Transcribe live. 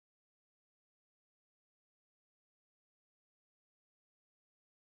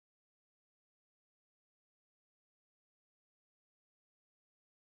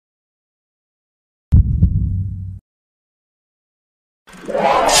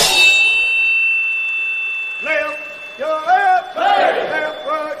Left, your left, hey. Left,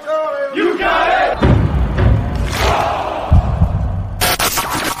 right, your left. You got it.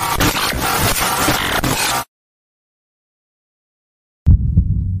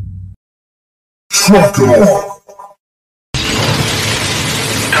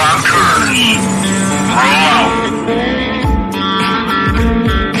 Tom Cruise, roll out.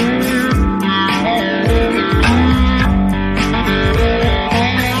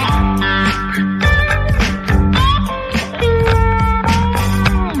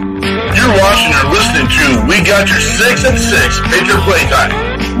 You're watching or listening to We Got Your 6 at 6 Patriot Playtime.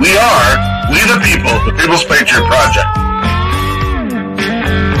 We the people, the People's Patriot Project.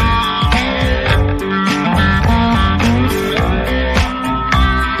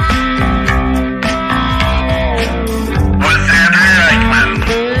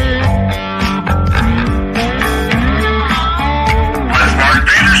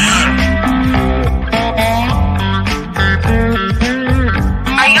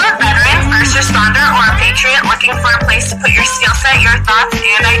 To put your skill set, your thoughts,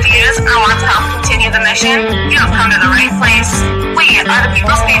 and ideas, or want to help continue the mission, you have come to the right place. We are the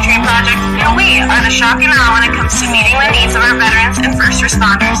People's Patriot Project, and we are the shock and awe when it comes to meeting the needs of our veterans and first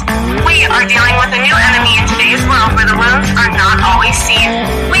responders. We are dealing with a new enemy in today's world where the wounds are not always seen.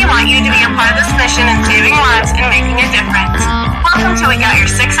 We want you to be a part of this mission in saving lives and making a difference. Welcome to We Got Your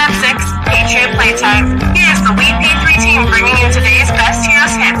 6 at 6 Patriot Playtime. Here's the We P3 team bringing you today's best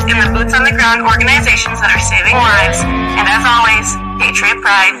heroes hits in the boots on the ground organizations that are saving lives. And as always, Patriot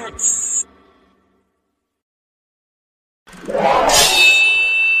Pride.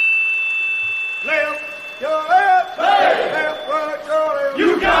 Left, your left, hey. Left, right, your left.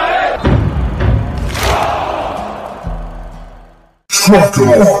 You got it.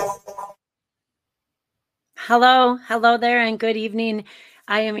 Hello there, and good evening.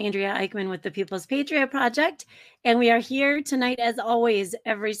 I am Andrea Eichmann with the People's Patriot Project, and we are here tonight, as always,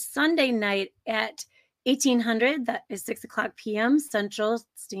 every Sunday night at 1800. That is 6 o'clock p.m. Central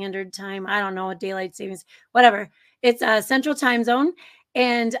Standard Time. I don't know, daylight savings, whatever. It's a Central Time Zone,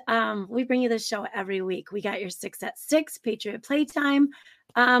 and we bring you this show every week. We got your 6 at 6 Patriot Playtime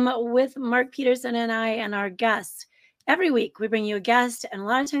with Mark Peterson and I and our guests. Every week we bring you a guest, and a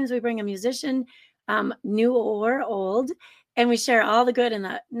lot of times we bring a musician, new or old, and we share all the good and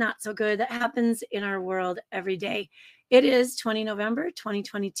the not so good that happens in our world every day. It is 20 November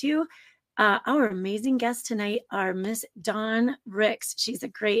 2022. Our amazing guests tonight are Miss Dawn Rix. She's a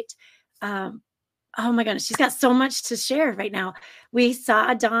great, oh my goodness, she's got so much to share right now. We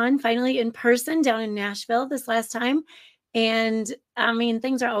saw Dawn finally in person down in Nashville this last time. And I mean,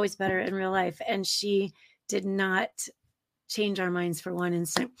 things are always better in real life. And she did not change our minds for one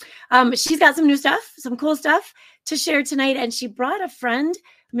instant. She's got some new stuff, some cool stuff to share tonight. And she brought a friend,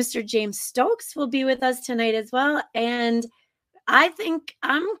 Mr. James Stokes will be with us tonight as well. And I think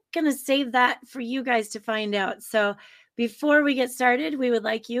I'm going to save that for you guys to find out. So before we get started, we would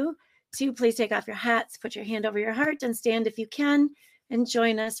like you to please take off your hats, put your hand over your heart, and stand if you can, and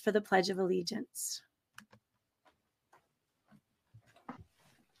join us for the Pledge of Allegiance.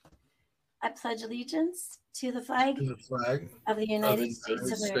 I pledge allegiance to the flag of the United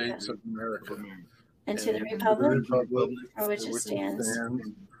States of America, and to the republic for which it stands,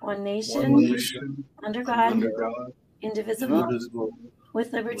 one nation, under God, indivisible,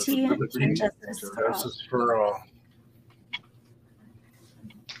 with liberty and justice for all.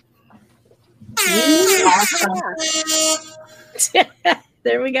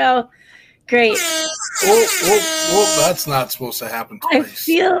 There we go. Great. Well, that's not supposed to happen twice. I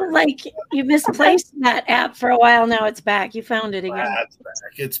feel like you misplaced that app for a while. Now it's back. You found it again.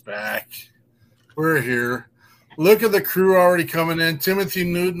 It's back. We're here. Look at the crew already coming in. Timothy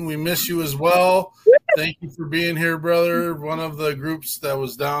Newton, we miss you as well. Thank you for being here, brother. One of the groups that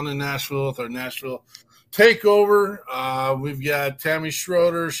was down in Nashville with our Nashville takeover. We've got Tammy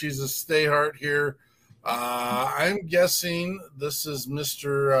Schroeder. She's a Stay Heart here. I'm guessing this is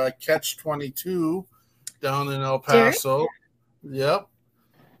Mr. Catch 22 down in El Paso. Yep.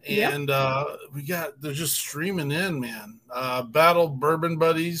 And they're just streaming in, man. Battle Bourbon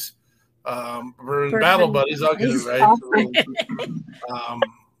Buddies. Battle Buddies, I'll get it right.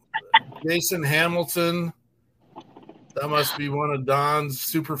 Jason Hamilton. That must be one of Don's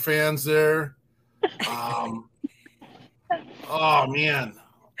super fans there. Oh, man.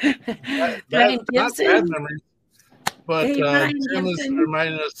 Not bad memories. But Tim is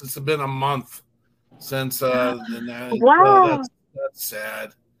reminding us it's been a month since wow. That's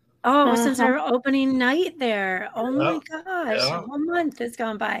sad. Oh, since our opening night there. Oh my gosh. Yeah. 1 month has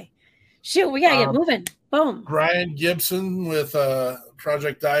gone by. Shoot, we gotta get moving. Boom. Brian Gibson with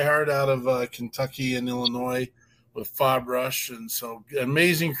Project Die Hard out of Kentucky and Illinois with Fob Rush. And so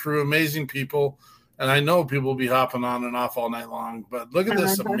amazing crew, amazing people. And I know people will be hopping on and off all night long. But look at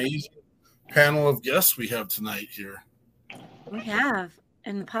this amazing panel of guests we have tonight here. We have.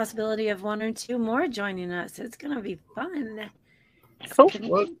 And the possibility of one or two more joining us. It's going to be fun. Cool.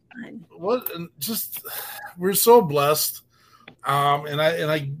 We're so blessed.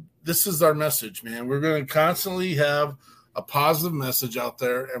 This is our message, man. We're going to constantly have a positive message out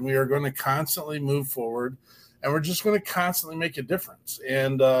there, and we are going to constantly move forward, and we're just going to constantly make a difference.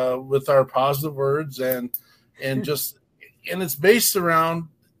 And with our positive words and it's based around,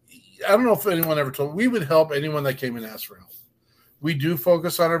 I don't know if anyone ever told, we would help anyone that came and asked for help. We do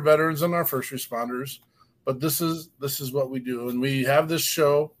focus on our veterans and our first responders, but this is what we do. And we have this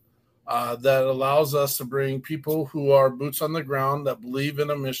show that allows us to bring people who are boots on the ground that believe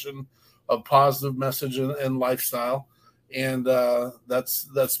in a mission of positive message and lifestyle. And that's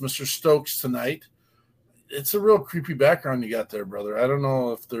Mr. Stokes tonight. It's a real creepy background you got there, brother. I don't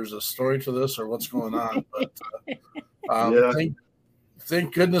know if there's a story to this or what's going on, but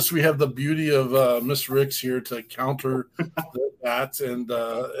thank goodness we have the beauty of Miss Rix here to counter that. And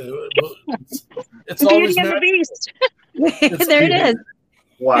it's always beauty of the beast. There it is.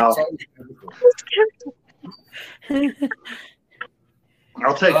 Wow.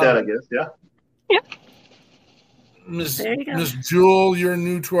 I'll take that, I guess. Yeah. Yep. Miss Jewel, you're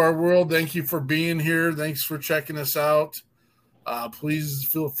new to our world. Thank you for being here. Thanks for checking us out. Please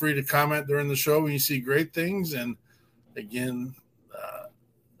feel free to comment during the show when you see great things. And again,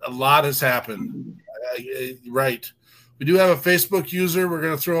 a lot has happened. Right. We do have a Facebook user. We're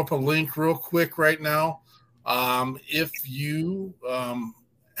going to throw up a link real quick right now. If you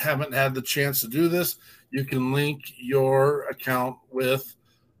haven't had the chance to do this, you can link your account with,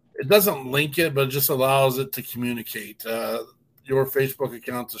 it doesn't link it, but it just allows it to communicate your Facebook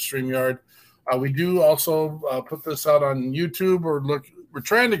account to StreamYard. We do also put this out on YouTube. We're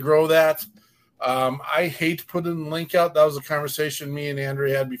trying to grow that. I hate putting the link out. That was a conversation me and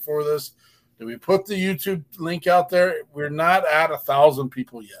Andrea had before this. Did we put the YouTube link out there? We're not at 1,000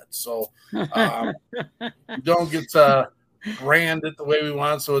 people yet. So we don't get brand it the way we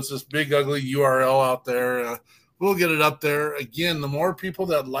want. So it's this big, ugly URL out there. We'll get it up there. Again, the more people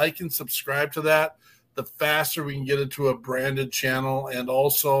that like and subscribe to that, the faster we can get it to a branded channel. And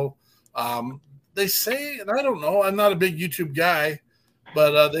also, they say, and I don't know, I'm not a big YouTube guy,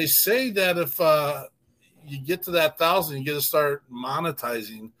 but they say that if you get to that 1,000, you get to start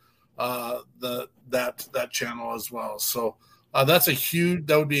monetizing that channel as well. So that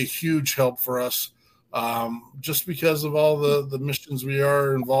would be a huge help for us, just because of all the missions we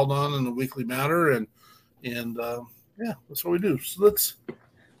are involved on in the Weekly Matter, and that's what we do. So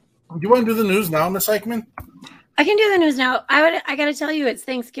do you want to do the news now, Miss Eichmann? I can do the news now. I got to tell you, it's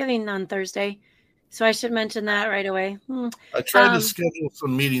Thanksgiving on Thursday, so I should mention that right away. I tried to schedule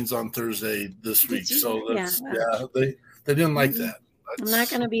some meetings on Thursday this week, so they didn't like that. I'm not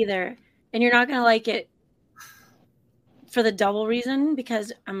going to be there, and you're not going to like it for the double reason,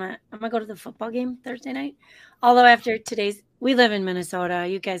 because I'm gonna go to the football game Thursday night. Although after we live in Minnesota.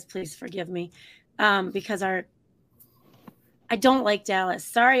 You guys, please forgive me, because I don't like Dallas.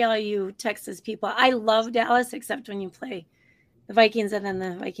 Sorry, all you Texas people. I love Dallas, except when you play the Vikings, and then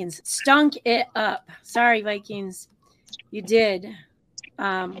the Vikings stunk it up. Sorry, Vikings, you did.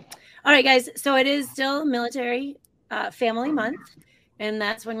 All right, guys. So it is still Military Family Month. And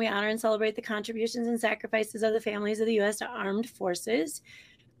that's when we honor and celebrate the contributions and sacrifices of the families of the U.S. Armed Forces.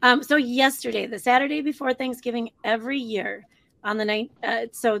 So yesterday, the Saturday before Thanksgiving, every year on the night.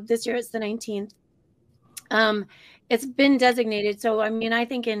 So this year it's the 19th. It's been designated. So, I mean, I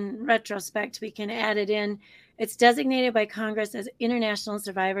think in retrospect, we can add it in. It's designated by Congress as International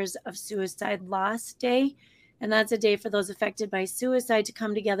Survivors of Suicide Loss Day. And that's a day for those affected by suicide to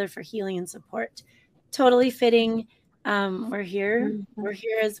come together for healing and support. Totally fitting. We're here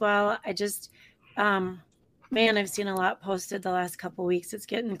as well. I just, I've seen a lot posted the last couple of weeks. It's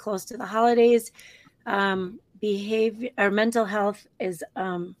getting close to the holidays. Behavior or mental health is,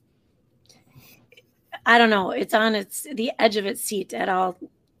 I don't know. It's on the edge of its seat at all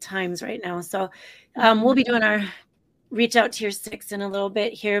times right now. So, we'll be doing our reach out tier 6 in a little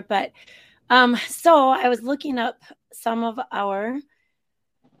bit here, but, so I was looking up some of our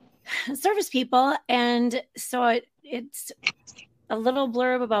service people, and so it's a little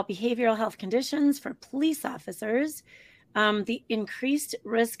blurb about behavioral health conditions for police officers. The increased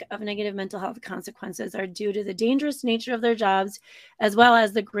risk of negative mental health consequences are due to the dangerous nature of their jobs, as well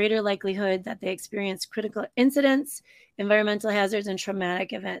as the greater likelihood that they experience critical incidents, environmental hazards, and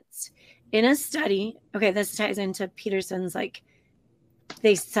traumatic events. in a study, okay, this ties into Peterson's, like,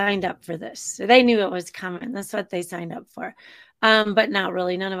 they signed up for this. So they knew it was coming. That's what they signed up for. But not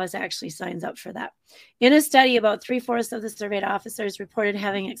really. None of us actually signs up for that. In a study, about 3/4 of the surveyed officers reported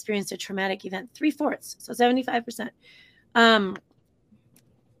having experienced a traumatic event. 3/4, so 75%,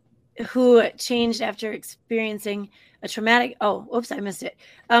 who changed after experiencing a traumatic. Oh, oops, I missed it.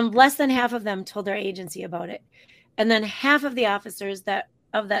 Less than half of them told their agency about it, and then half of the officers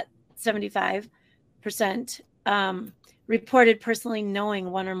of that 75%. Reported personally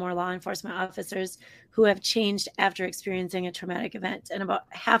knowing one or more law enforcement officers who have changed after experiencing a traumatic event. And about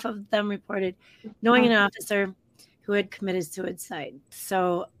half of them reported knowing an officer who had committed suicide.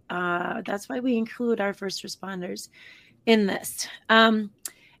 So that's why we include our first responders in this. And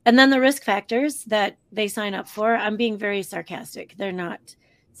then the risk factors that they sign up for, I'm being very sarcastic. They're not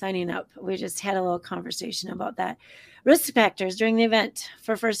signing up. We just had a little conversation about that. Risk factors during the event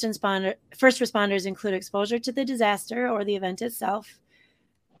for first responders include exposure to the disaster or the event itself.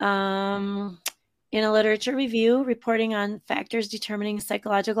 In a literature review, reporting on factors determining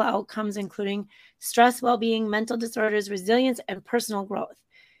psychological outcomes, including stress, well-being, mental disorders, resilience, and personal growth.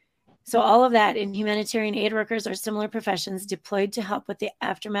 So all of that in humanitarian aid workers or similar professions deployed to help with the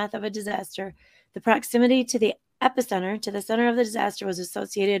aftermath of a disaster. The proximity to the epicenter, to the center of the disaster, was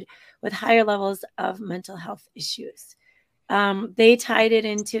associated with higher levels of mental health issues. They tied it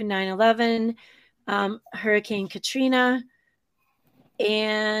into 9/11, Hurricane Katrina,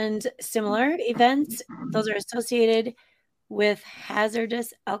 and similar events. Those are associated with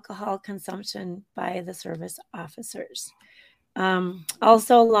hazardous alcohol consumption by the service officers.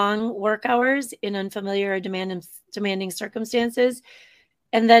 Also long work hours in unfamiliar or demanding circumstances,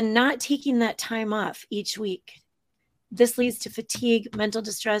 and then not taking that time off each week. This leads to fatigue, mental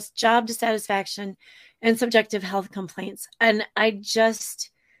distress, job dissatisfaction, and subjective health complaints. And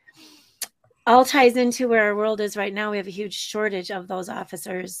all ties into where our world is right now. We have a huge shortage of those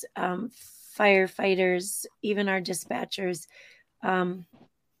officers, firefighters, even our dispatchers. Who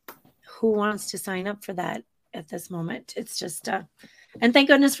wants to sign up for that at this moment? It's just, and thank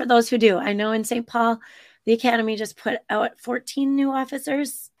goodness for those who do. I know in St. Paul, the Academy just put out 14 new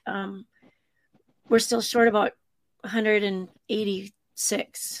officers. We're still short about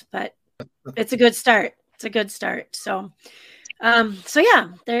 186, but it's a good start. It's a good start. So yeah,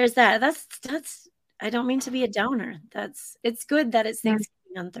 there's that. That's, I don't mean to be a downer. It's good that it's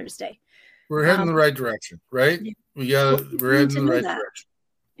Thanksgiving on Thursday. We're heading in the right direction, right? We're heading in the right direction.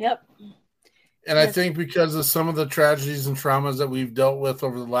 Yep. And I think because of some of the tragedies and traumas that we've dealt with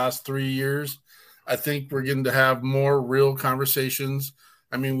over the last 3 years, I think we're getting to have more real conversations.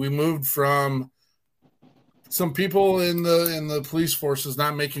 I mean, we moved from some people in the police forces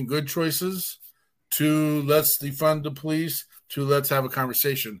not making good choices to let's defund the police to let's have a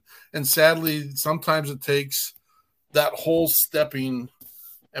conversation. And sadly, sometimes it takes that whole stepping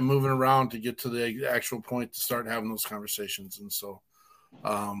and moving around to get to the actual point to start having those conversations. And so,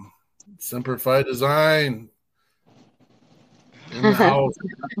 Simplify Design in the house.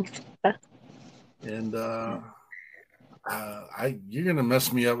 And you're gonna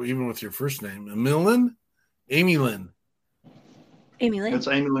mess me up even with your first name. Amy Lynn. It's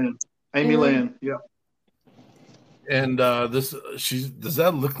Amy Lynn. Amy Lynn. Yeah. And does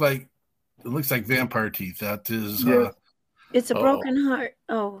that look like? It looks like vampire teeth. That is. Yeah. It's a broken heart.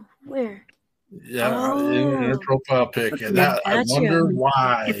 Oh, where? Yeah, in her profile pic. And I wonder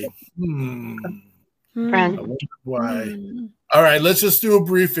why. I wonder why. All right, let's just do a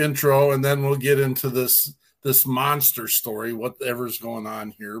brief intro, and then we'll get into this monster story, whatever's going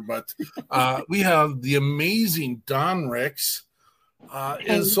on here. But we have the amazing Dawn Rix.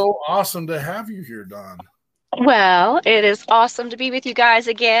 It's so awesome to have you here, Dawn. Well, it is awesome to be with you guys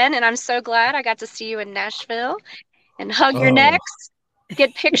again, and I'm so glad I got to see you in Nashville and hug your necks,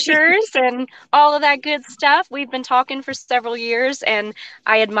 get pictures, and all of that good stuff. We've been talking for several years, and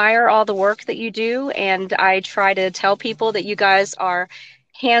I admire all the work that you do, and I try to tell people that you guys are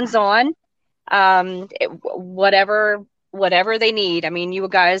hands-on, whatever they need. I mean, you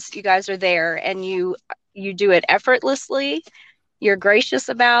guys are there, and you do it effortlessly. You're gracious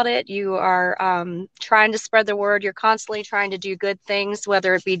about it. You are trying to spread the word. You're constantly trying to do good things,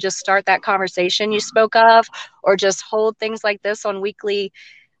 whether it be just start that conversation you spoke of or just hold things like this on weekly,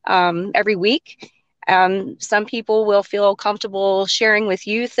 every week. Some people will feel comfortable sharing with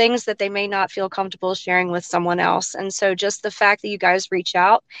you things that they may not feel comfortable sharing with someone else. And so just the fact that you guys reach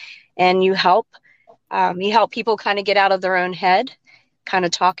out and you help people kind of get out of their own head, kind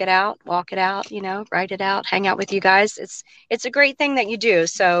of talk it out, walk it out, write it out, hang out with you guys. It's a great thing that you do.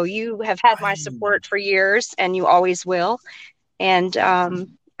 So you have had my support for years, and you always will. And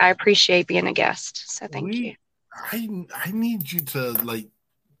I appreciate being a guest. So thank you. I need you to like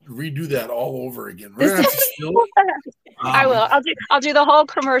redo that all over again. We're gonna have to still. I will. I'll do the whole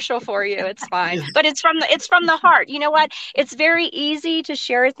commercial for you. It's fine. But it's from the heart. You know what? It's very easy to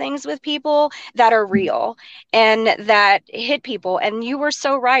share things with people that are real and that hit people. And you were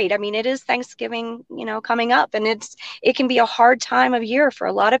so right. I mean, it is Thanksgiving, coming up, and it can be a hard time of year for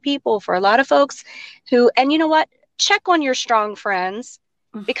a lot of people, for a lot of folks and you know what? Check on your strong friends.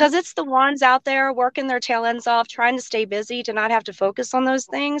 Because it's the ones out there working their tail ends off, trying to stay busy, to not have to focus on those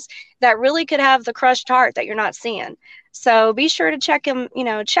things that really could have the crushed heart that you're not seeing. So be sure to check them,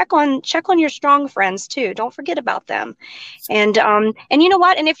 check on your strong friends too. Don't forget about them. And you know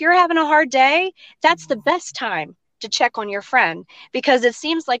what? And if you're having a hard day, that's the best time to check on your friend, because it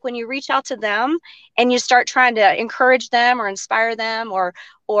seems like when you reach out to them and you start trying to encourage them or inspire them or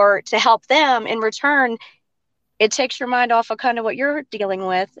to help them in return, it takes your mind off of kind of what you're dealing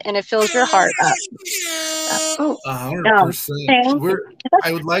with, and it fills your heart up. 100%.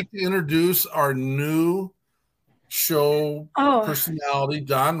 I would like to introduce our new show personality,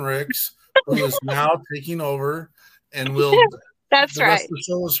 Dawn Rix, who is now taking over, and will. That's the right. Rest of the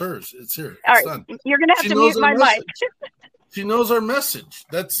show is hers. It's here. All it's right, done. you're gonna have to mute my mic. She knows our message.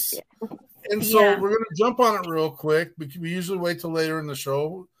 And so we're going to jump on it real quick. We usually wait till later in the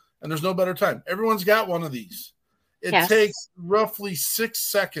show, and there's no better time. Everyone's got one of these. It takes roughly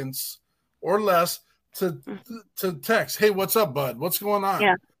 6 seconds or less to text, "Hey, what's up, bud? What's going on?"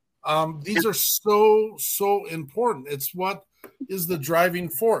 Yeah. These are so important. It's what is the driving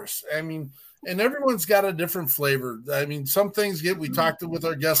force. I mean, and everyone's got a different flavor. I mean, some things we talked with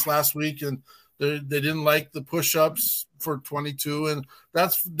our guests last week, and they didn't like the push-ups for 22, and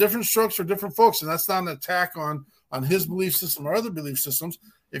that's different strokes for different folks, and that's not an attack on his belief system or other belief systems.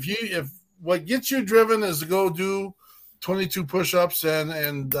 If what gets you driven is to go do 22 push-ups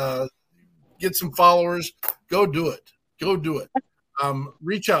and get some followers, go do it. Go do it.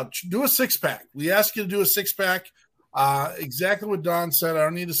 Reach out. Do a 6-pack. We ask you to do a 6-pack. Exactly what Dawn said. I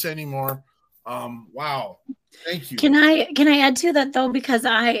don't need to say anymore. Wow. Thank you. Can I add to that, though? Because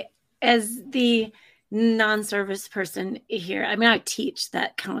I, as the non-service person here, I mean, I teach.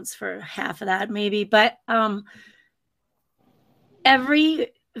 That counts for half of that maybe. But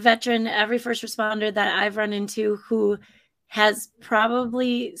every veteran, every first responder that I've run into who has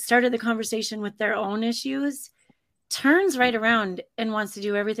probably started the conversation with their own issues turns right around and wants to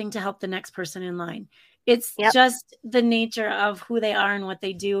do everything to help the next person in line. It's just the nature of who they are and what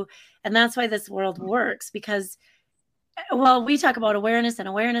they do. And that's why this world works, because, well, we talk about awareness and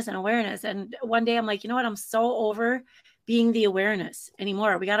awareness and awareness. And one day I'm like, you know what? I'm so over being the awareness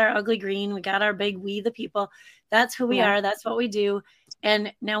anymore. We got our ugly green. We got our big we the people. That's who we are. That's what we do.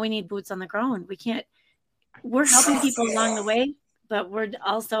 And now we need boots on the ground. We're helping people along the way, but we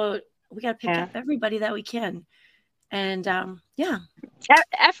got to pick up everybody that we can. And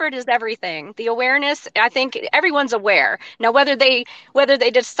effort is everything. The awareness, I think everyone's aware. Now, whether they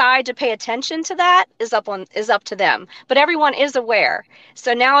decide to pay attention to that is up to them, but everyone is aware.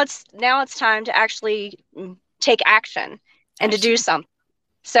 So now it's time to actually take action and to do something.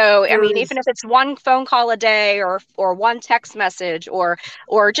 So, I mean, even if it's one phone call a day or one text message or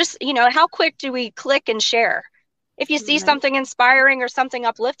just, how quick do we click and share? If you see something inspiring or something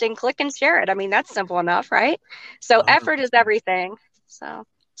uplifting, click and share it. I mean, that's simple enough, right? So effort is everything. So,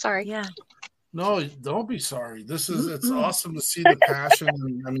 sorry. Yeah. No, don't be sorry. It's awesome to see the passion.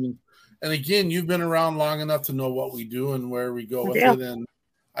 And again, you've been around long enough to know what we do and where we go with it. And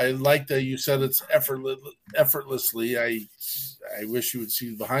I like that you said it's effortlessly. I wish you would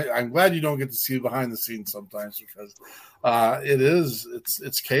see behind. I'm glad you don't get to see behind the scenes sometimes, because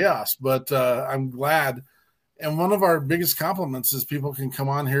it's chaos. But I'm glad. And one of our biggest compliments is people can come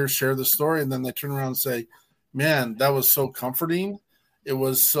on here, share the story, and then they turn around and say, "Man, that was so comforting. It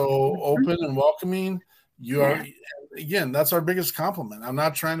was so open and welcoming." You are, again, that's our biggest compliment. I'm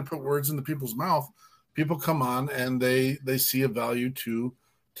not trying to put words into people's mouth. People come on and they see a value to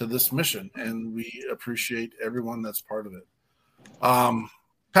this mission, and we appreciate everyone that's part of it.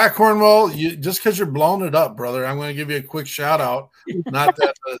 Pat Cornwell, just because you're blowing it up, brother, I'm going to give you a quick shout out. Not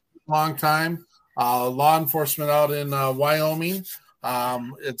that long time. Law enforcement out in Wyoming.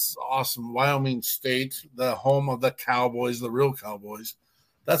 It's awesome. Wyoming State, the home of the Cowboys, the real Cowboys.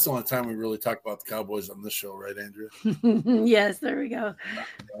 That's the only time we really talk about the Cowboys on this show, right, Andrea? Yes, there we go.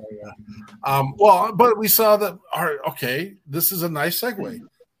 Well, but we saw that. Okay, this is a nice segue.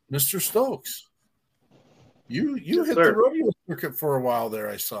 Mr. Stokes, you hit the rodeo circuit for a while there,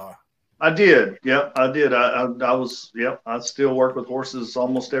 I saw. I did. Yep, I did. I was. Yep, I still work with horses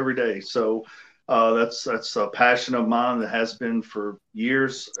almost every day. So That's a passion of mine that has been for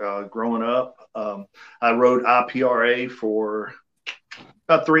years growing up. I rode IPRA for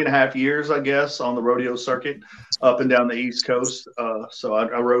about 3.5 years, I guess, on the rodeo circuit up and down the East Coast. So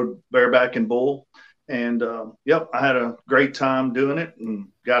I rode bareback and bull. And, yep, I had a great time doing it and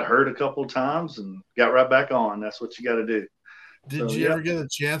got hurt a couple of times and got right back on. That's what you got to do. Did you ever get a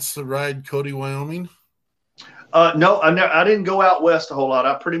chance to ride Cody, Wyoming? No, I didn't go out west a whole lot.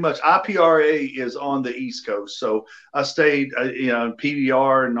 I pretty much IPRA is on the East Coast, so I stayed.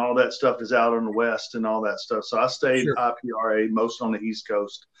 PBR and all that stuff is out on the west and all that stuff. So I stayed IPRA most on the East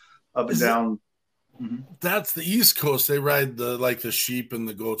Coast, up and down. That's the East Coast. They ride the sheep and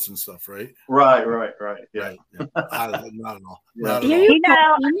the goats and stuff, right? Right. Yeah. Right. Yeah. Not at all.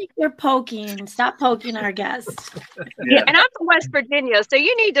 You're poking. Stop poking our guests. Yeah, and I'm from West Virginia, so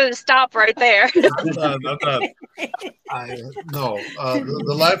you need to stop right there. I'm done.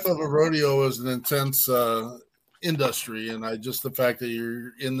 The life of a rodeo is an intense industry, and the fact that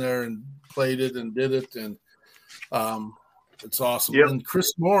you're in there and played it and did it, and it's awesome. Yep. And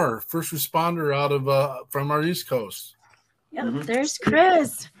Chris Moore, first responder out of from our East Coast. Yep, there's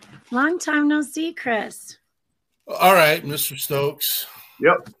Chris. Long time no see, Chris. All right, Mr. Stokes.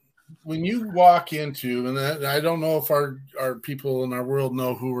 Yep. When you walk into, and I don't know if our people in our world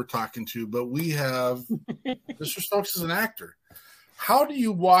know who we're talking to, but we have Mr. Stokes is an actor. How do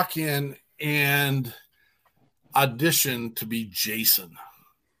you walk in and audition to be Jason?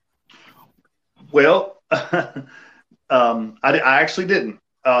 Well, I actually didn't.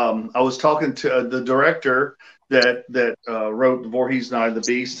 I was talking to the director that wrote Vorhees and I, the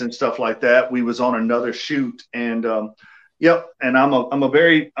Beast and stuff like that. We was on another shoot, and yep. And I'm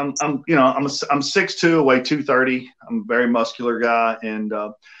 6'2", weigh 230. I'm a very muscular guy, and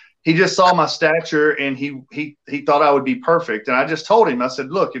he just saw my stature, and he thought I would be perfect. And I just told him, I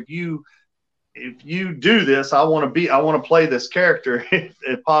said, look, if you do this, I want to play this character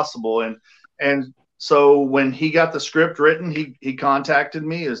if possible. And so when he got the script written, he contacted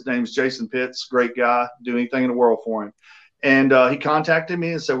me. His name's Jason Pitts, great guy, do anything in the world for him. And he contacted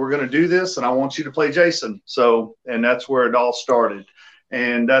me and said, we're going to do this, and I want you to play Jason. So, and that's where it all started.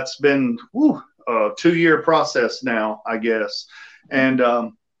 And that's been a 2-year process now, I guess. And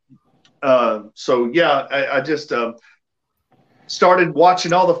so, yeah, I just started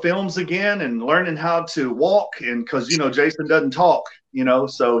watching all the films again and learning how to walk. And because, Jason doesn't talk.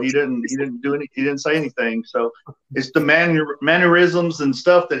 So he didn't say anything. So it's the mannerisms and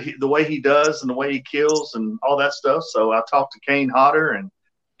stuff the way he does and the way he kills and all that stuff. So I talked to Kane Hodder, and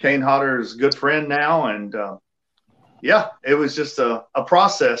Kane Hodder is a good friend now. And yeah, it was just a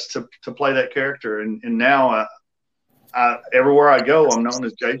process to play that character. And now I everywhere I go, I'm known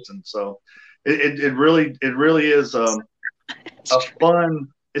as Jason. So it really is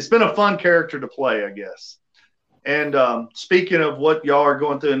it's been a fun character to play, I guess. And speaking of what y'all are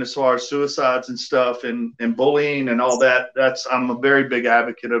going through, and as far as suicides and stuff and bullying and all that, I'm a very big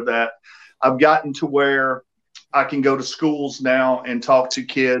advocate of that. I've gotten to where I can go to schools now and talk to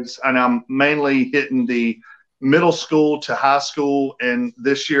kids, and I'm mainly hitting the middle school to high school. And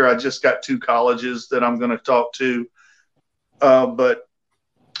this year I just got 2 colleges that I'm going to talk to. But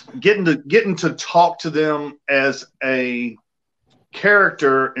getting to talk to them as a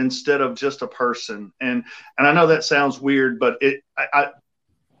character instead of just a person, and I know that sounds weird, but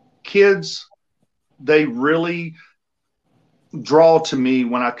kids, they really draw to me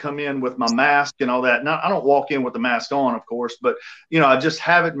when I come in with my mask and all that. Now, I don't walk in with the mask on, of course, but I just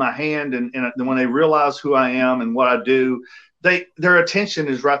have it in my hand, and when they realize who I am and what I do, their attention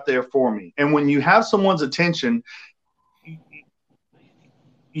is right there for me. And when you have someone's attention,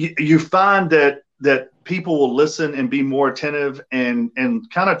 you find that people will listen and be more attentive and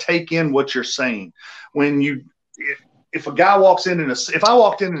kind of take in what you're saying. If a guy walks in if I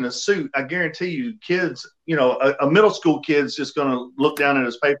walked in a suit, I guarantee you kids, a middle school kid's just going to look down at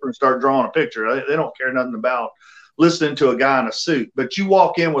his paper and start drawing a picture. They don't care nothing about listening to a guy in a suit. But you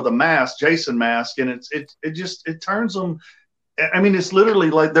walk in with a mask, Jason mask, and it turns them. I mean, it's literally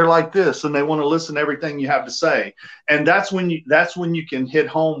like they're like this, and they want to listen to everything you have to say. And that's when you can hit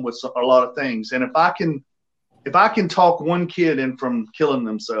home with a lot of things. And if I can talk one kid in from killing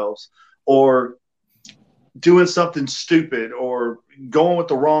themselves or doing something stupid or going with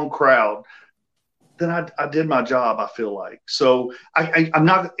the wrong crowd, then I did my job, I feel like. So I'm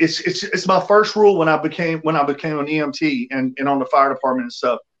not. It's my first rule when I became an EMT and on the fire department and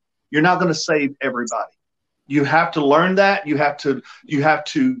stuff. You're not going to save everybody. You have to learn that. You have to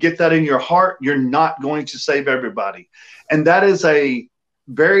get that in your heart. You're not going to save everybody. And that is a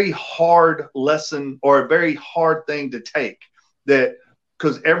very hard lesson or a very hard thing to take, that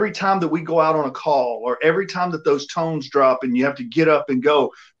because every time that we go out on a call or every time that those tones drop and you have to get up and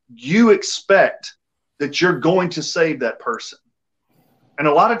go, you expect that you're going to save that person. And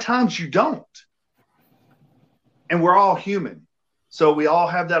a lot of times you don't. And we're all human. So we all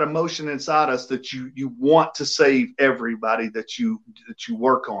have that emotion inside us that you want to save everybody that you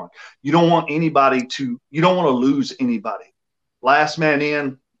work on. You don't want you don't want to lose anybody. Last man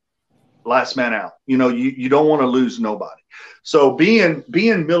in, last man out. You don't want to lose nobody. So being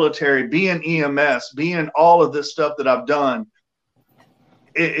military, being EMS, being all of this stuff that I've done,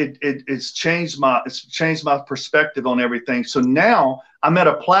 it's changed my perspective on everything. So now I'm at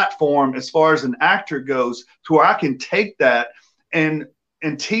a platform as far as an actor goes to where I can take that and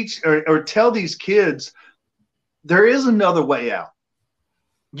teach or tell these kids there is another way out.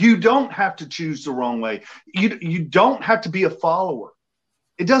 You don't have to choose the wrong way. You don't have to be a follower.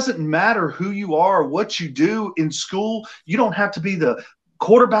 It doesn't matter who you are, what you do in school. You don't have to be the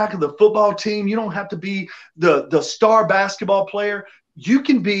quarterback of the football team. You don't have to be the star basketball player. You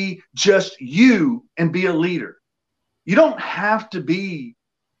can be just you and be a leader. You don't have to be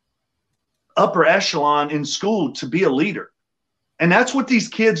upper echelon in school to be a leader. And that's what these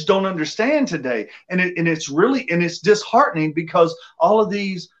kids don't understand today. And it's disheartening because all of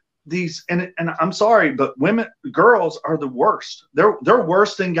these and I'm sorry, but girls are the worst. They're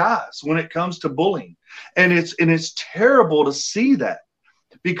worse than guys when it comes to bullying. And it's terrible to see that.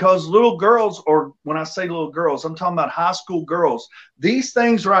 Because little girls, or when I say little girls, I'm talking about high school girls. These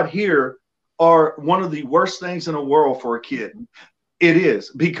things right here are one of the worst things in the world for a kid. It is,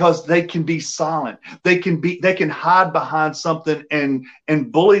 because they can be silent. They can hide behind something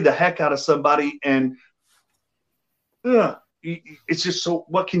and bully the heck out of somebody. And it's just, so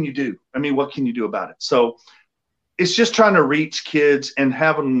what can you do? I mean, what can you do about it? So it's just trying to reach kids and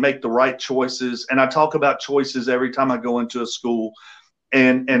have them make the right choices. And I talk about choices every time I go into a school.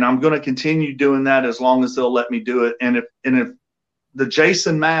 And I'm going to continue doing that as long as they'll let me do it. And if the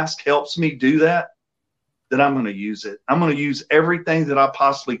Jason mask helps me do that, then I'm going to use it. I'm going to use everything that I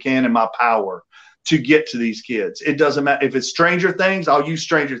possibly can in my power to get to these kids. It doesn't matter. If it's Stranger Things, I'll use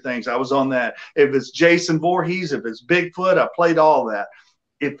Stranger Things. I was on that. If it's Jason Vorhees, if it's Bigfoot, I played all that.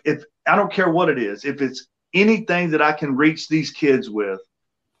 If I don't care what it is, if it's anything that I can reach these kids with,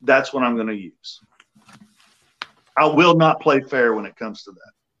 that's what I'm going to use. I will not play fair when it comes to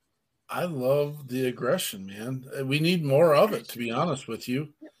that. I love the aggression, man. We need more of it, to be honest with you.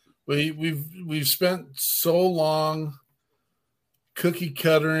 We've spent so long cookie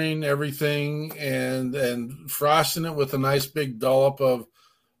cuttering everything and frosting it with a nice big dollop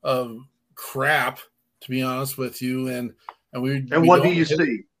of crap, to be honest with you. And what do you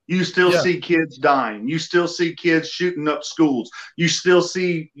see? You still see kids dying. You still see kids shooting up schools. You still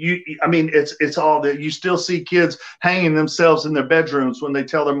see it's all that. You still see kids hanging themselves in their bedrooms when they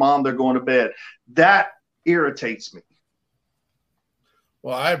tell their mom they're going to bed. That irritates me.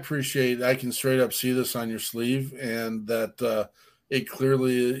 Well, I appreciate I can straight up see this on your sleeve, and that it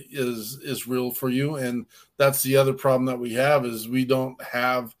clearly is real for you. And that's the other problem that we have is we don't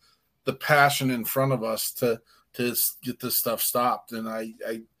have the passion in front of us to get this stuff stopped. And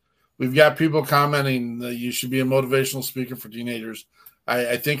we've got people commenting that you should be a motivational speaker for teenagers.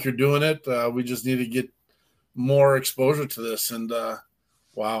 I think you're doing it. We just need to get more exposure to this. And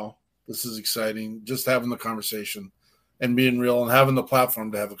wow, this is exciting. Just having the conversation and being real and having the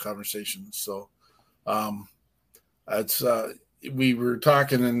platform to have a conversation. So we were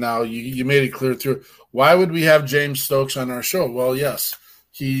talking, and now you made it clear through. Why would we have James Stokes on our show? Well, yes,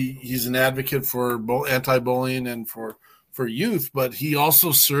 he's an advocate for anti-bullying and for youth, but he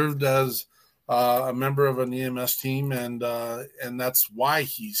also served as a member of an EMS team, and that's why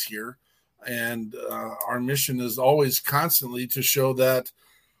he's here. And our mission is always constantly to show that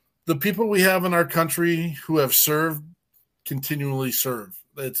the people we have in our country who have served continually serve.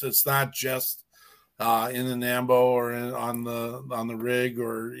 It's not just in an AMBO or on the rig,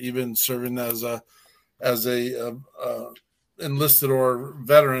 or even serving as a enlisted or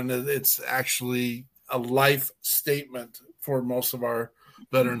veteran. It's actually a life statement for most of our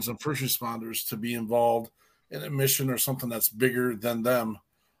veterans and first responders to be involved in a mission or something that's bigger than them.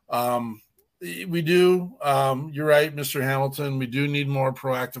 We do. You're right, Mr. Hamilton. We do need more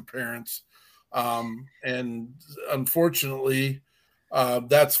proactive parents. And unfortunately,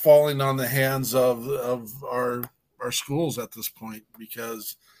 that's falling on the hands of our schools at this point,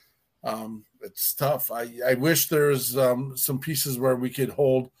 because it's tough. I wish there was some pieces where we could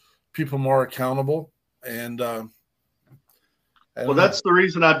hold people more accountable. And that's the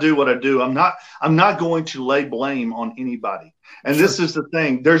reason I do what I do. I'm not going to lay blame on anybody. And This is the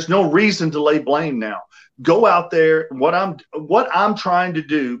thing. There's no reason to lay blame now. go out there. What I'm trying to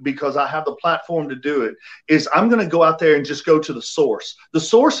do, because I have the platform to do it, is I'm going to go out there and just go to the source. The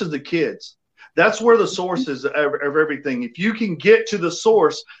source is the kids. That's where the source is of everything. If you can get to the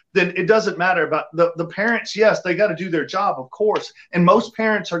source, then it doesn't matter about the parents. Yes, they got to do their job, of course. And most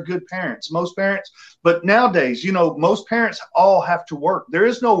parents are good parents. But nowadays, most parents all have to work. There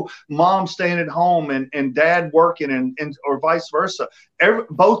is no mom staying at home and dad working and or vice versa.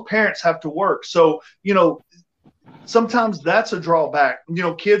 Both parents have to work. So, sometimes that's a drawback.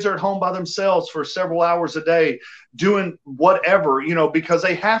 Kids are at home by themselves for several hours a day doing whatever, because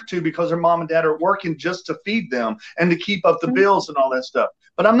they have to, because their mom and dad are working just to feed them and to keep up the bills and all that stuff.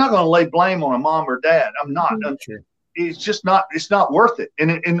 But I'm not going to lay blame on a mom or dad. I'm not. It's just not, it's not worth it.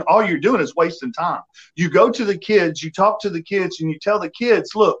 And all you're doing is wasting time. You go to the kids, you talk to the kids, and you tell the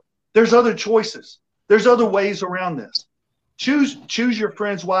kids, look, there's other choices. There's other ways around this. Choose your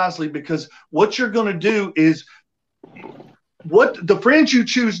friends wisely, because what you're going to do is, what the friends you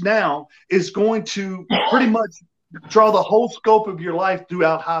choose now is going to pretty much draw the whole scope of your life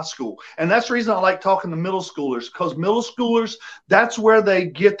throughout high school. And that's the reason I like talking to middle schoolers, because middle schoolers, that's where they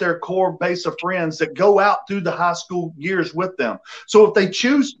get their core base of friends that go out through the high school years with them. So if they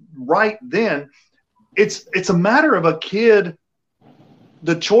choose right then, it's a matter of a kid.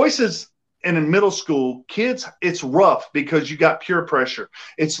 The choices in middle school, kids, it's rough because you got peer pressure.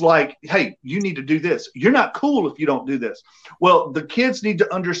 It's like, hey, you need to do this. You're not cool if you don't do this. Well, the kids need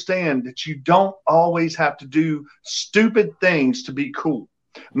to understand that you don't always have to do stupid things to be cool.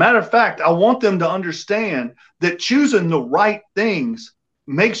 Matter of fact, I want them to understand that choosing the right things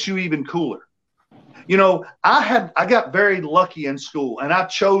makes you even cooler. I got very lucky in school, and I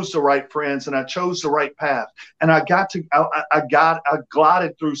chose the right friends, and I chose the right path, and I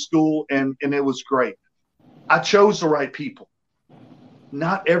glided through school, and it was great. I chose the right people.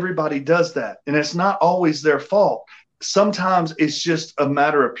 Not everybody does that, and it's not always their fault. Sometimes it's just a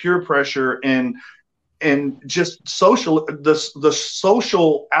matter of peer pressure and just the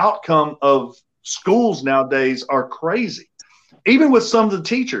social outcome of schools nowadays are crazy. Even with some of the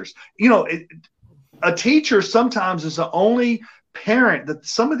teachers, a teacher sometimes is the only parent that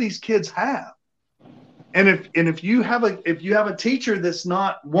some of these kids have. And if you have a teacher that's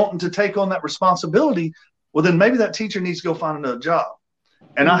not wanting to take on that responsibility, well, then maybe that teacher needs to go find another job.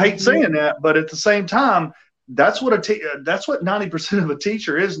 And I hate saying that, but at the same time, that's what 90% of a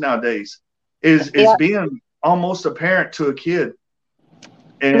teacher is nowadays, is being almost a parent to a kid.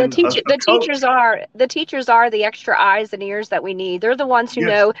 And the teachers are the extra eyes and ears that we need. They're the ones who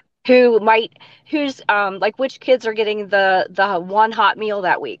know who's like which kids are getting the one hot meal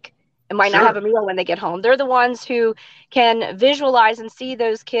that week and might not have a meal when they get home. They're the ones who can visualize and see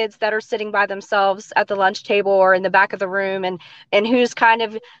those kids that are sitting by themselves at the lunch table or in the back of the room, and who's kind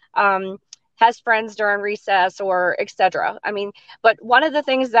of has friends during recess or etc. I mean, but one of the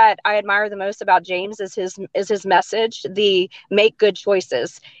things that I admire the most about James is his message, the make good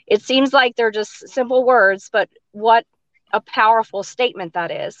choices. It seems like they're just simple words, but what a powerful statement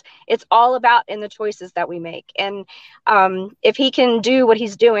that is. It's all about in the choices that we make. And if he can do what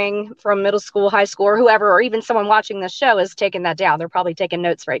he's doing from middle school, high school, or whoever, or even someone watching this show is taking that down. They're probably taking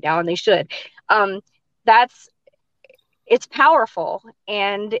notes right now, and they should. It's powerful.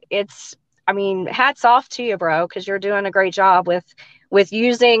 And hats off to you, bro, because you're doing a great job with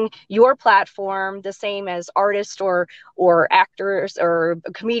using your platform the same as artists or actors or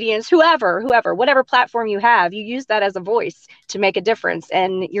comedians, whoever, whatever platform you have, you use that as a voice to make a difference,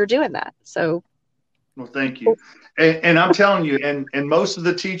 and you're doing that. So, well, thank you. And I'm telling you, and most of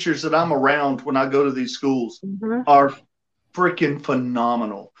the teachers that I'm around when I go to these schools are freaking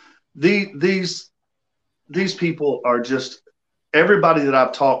phenomenal. These people are just, everybody that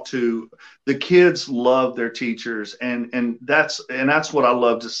I've talked to, the kids love their teachers, and that's what I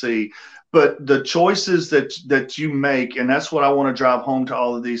love to see. But the choices that you make, and that's what I want to drive home to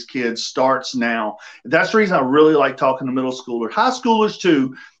all of these kids, starts now. That's the reason I really like talking to middle schoolers, high schoolers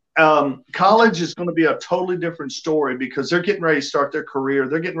too. College is going to be a totally different story because they're getting ready to start their career.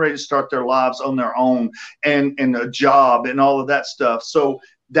 They're getting ready to start their lives on their own, and a job and all of that stuff. So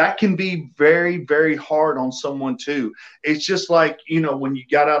that can be very, very hard on someone too. It's just like, when you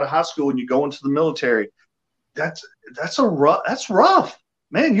got out of high school and you go into the military, that's rough,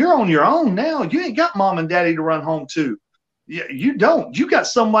 man. You're on your own now. You ain't got mom and daddy to run home to. Yeah, you don't. You got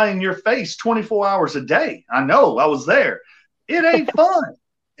somebody in your face 24 hours a day. I know, I was there. It ain't fun.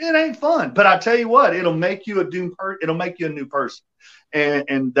 It ain't fun. But I tell you what, it'll make you a new person.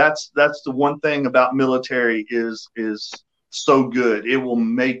 And that's the one thing about military is so good. It will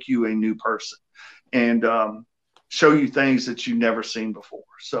make you a new person and show you things that you've never seen before.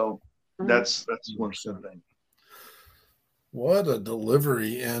 So That's one thing. What a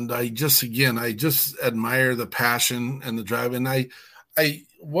delivery. And I just admire the passion and the drive. And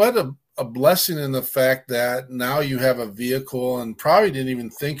what a blessing in the fact that now you have a vehicle, and probably didn't even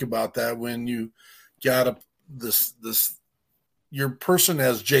think about that when you got your person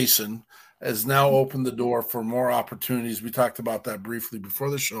as Jason has now opened the door for more opportunities. We talked about that briefly before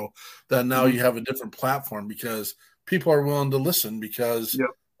the show, that now you have a different platform because people are willing to listen because of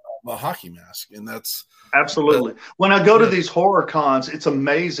a hockey mask. And that's absolutely. When I go to these horror cons, it's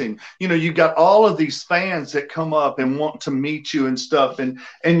amazing. You know, you got all of these fans that come up and want to meet you and stuff. And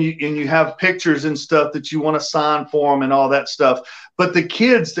you have pictures and stuff that you want to sign for them and all that stuff. But the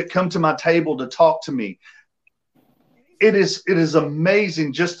kids that come to my table to talk to me, it is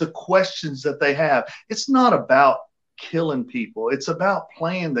amazing just the questions that they have. It's not about killing people. It's about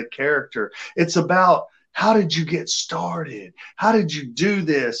playing the character. It's about, how did you get started? How did you do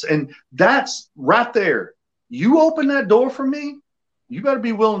this? And that's right there. You open that door for me, you better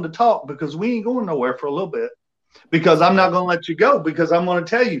be willing to talk, because we ain't going nowhere for a little bit. Because I'm not going to let you go, because I'm going to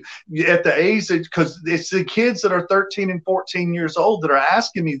tell you at the age, because it's the kids that are 13 and 14 years old that are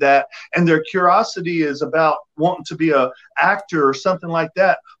asking me that, and their curiosity is about wanting to be an actor or something like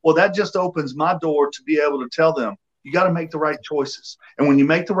that. Well, that just opens my door to be able to tell them, you got to make the right choices. And when you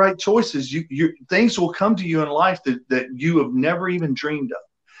make the right choices, things will come to you in life that you have never even dreamed of.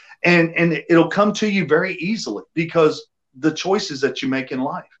 And it'll come to you very easily because the choices that you make in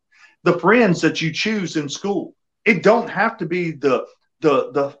life, the friends that you choose in school, it don't have to be the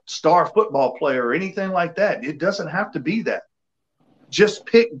star football player or anything like that. It doesn't have to be that. Just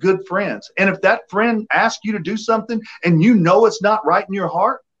pick good friends. And if that friend asks you to do something and you know it's not right in your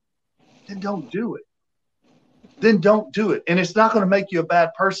heart, then don't do it. Then don't do it. And it's not going to make you a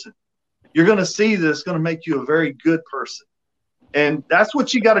bad person. You're going to see that it's going to make you a very good person. And that's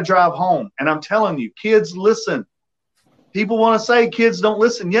what you got to drive home. And I'm telling you, kids, listen. People want to say kids don't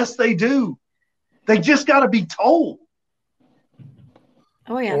listen. Yes, they do. They just got to be told.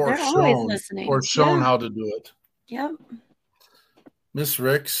 Oh, yeah. Or They're always listening. Or shown how to do it. Yep. Miss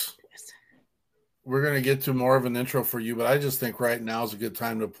Rix, we're going to get to more of an intro for you, but I just think right now is a good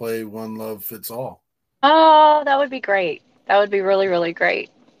time to play One Love Fits All. Oh, that would be great. That would be really, really great.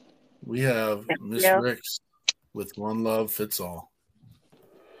 We have Miss Rix with One Love Fits All.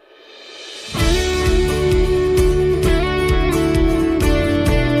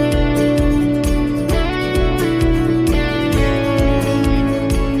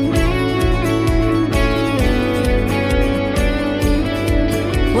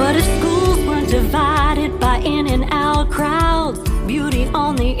 What if schools weren't divided by in and out crowds? Beauty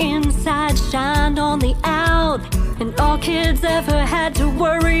on the inside shined on the out, and all kids ever had to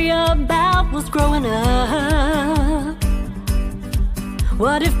worry about was growing up.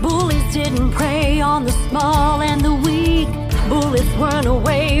 What if bullies didn't prey on the small and the weak? Bullets weren't a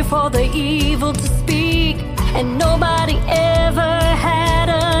way for the evil to speak, and nobody ever had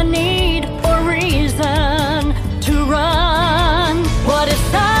a need or reason to run. What if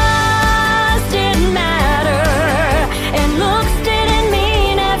size didn't matter and looks didn't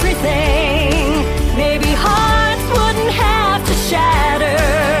mean everything? Maybe hearts wouldn't have to shatter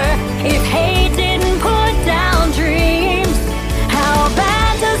if hate didn't put down dreams. How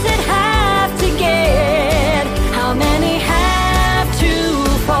bad does it have to get? How many have to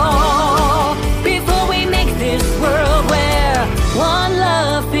fall before we make this world where one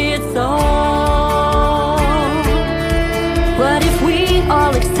love fits all? What if we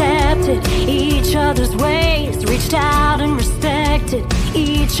all accepted each other's ways, reached out and respected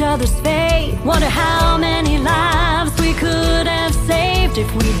each other's fate? Wonder how many lives we could have saved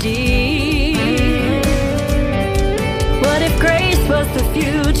if we did. What if grace was the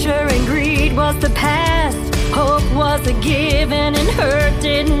future and greed was the past? Hope was a given and hurt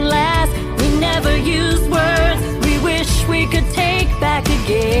didn't last. We never used words we wish we could take back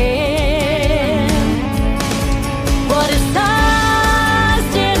again. What if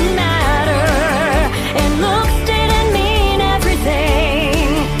size didn't matter and looks didn't mean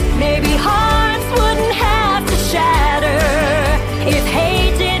everything? Maybe hearts wouldn't have to shatter if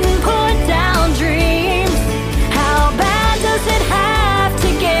hate didn't put down dreams. How bad does it have to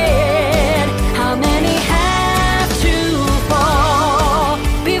get? How many have to fall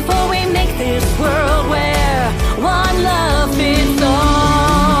before we make this world where one love fits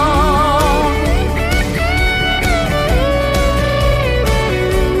all?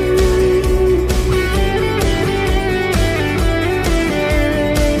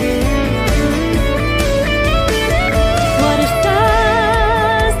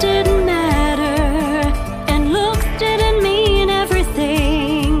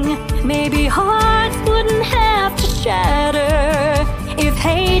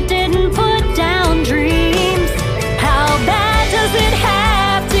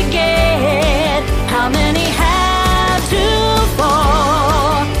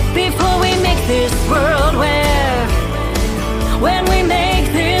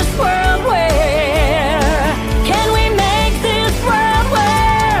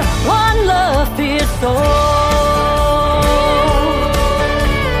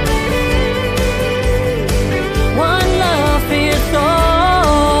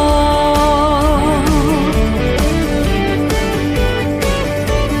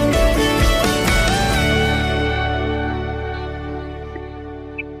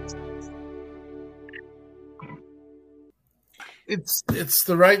 It's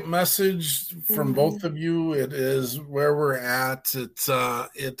the right message from both of you. It is where we're at.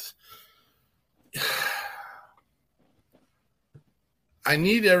 I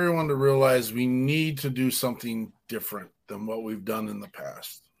need everyone to realize we need to do something different than what we've done in the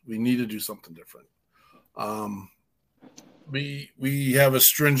past. We need to do something different. We have a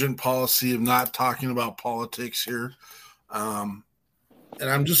stringent policy of not talking about politics here. And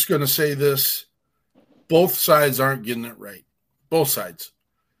I'm just going to say this. Both sides aren't getting it right. Both sides.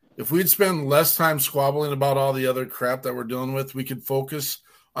 If we'd spend less time squabbling about all the other crap that we're dealing with, we could focus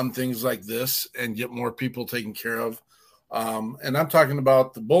on things like this and get more people taken care of. And I'm talking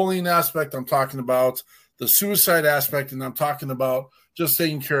about the bullying aspect. I'm talking about the suicide aspect. And I'm talking about just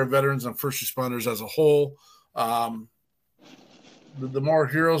taking care of veterans and first responders as a whole. The more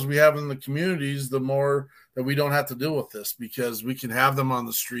heroes we have in the communities, the more that we don't have to deal with this, because we can have them on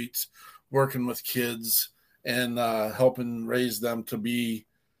the streets working with kids and helping raise them to be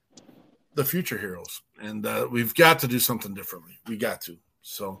the future heroes. And we've got to do something differently. We got to.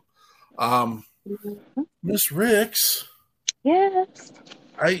 So, Miss Rix. Yes.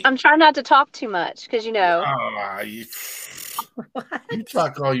 I'm trying not to talk too much because, you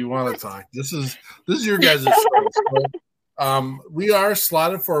talk all you want to talk. This is your guys' show. So, we are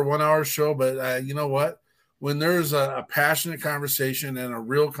slotted for a 1 hour show, but you know what? When there's a passionate conversation and a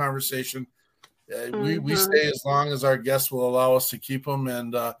real conversation, we stay as long as our guests will allow us to keep them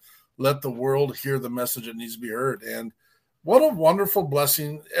and let the world hear the message that needs to be heard. And what a wonderful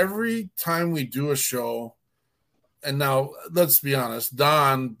blessing every time we do a show. And now let's be honest,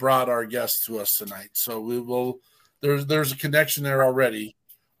 Dawn brought our guests to us tonight. So there's a connection there already.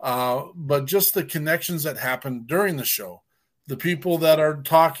 But just the connections that happen during the show, the people that are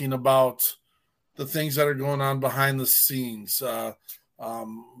talking about the things that are going on behind the scenes.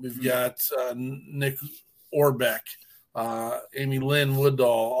 We've got Nick Orbeck, Amy Lynn Woodall,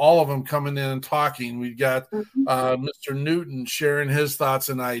 all of them coming in and talking. We've got Mr. Newton sharing his thoughts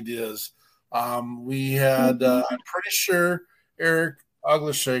and ideas. We had, I'm pretty sure, Eric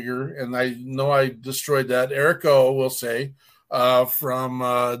Uglishager, and I know I destroyed that. Eric O, we'll say, from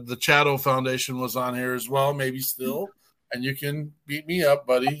the Chatto Foundation was on here as well, maybe still. And you can beat me up,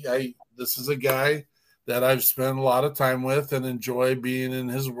 buddy. This is a guy that I've spent a lot of time with and enjoy being in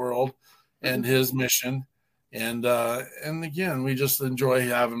his world and his mission. And again, we just enjoy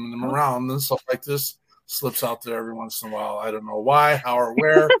having him around, and stuff like this slips out there every once in a while. I don't know why, how, or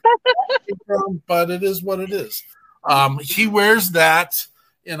where, but it is what it is. He wears that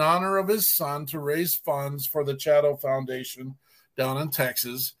in honor of his son to raise funds for the Chatto Foundation down in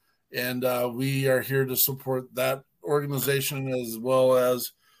Texas. And we are here to support that organization as well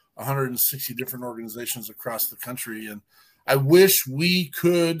as 160 different organizations across the country. And I wish we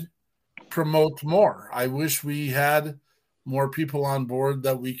could promote more. I wish we had more people on board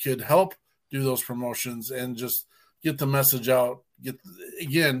that we could help do those promotions and just get the message out.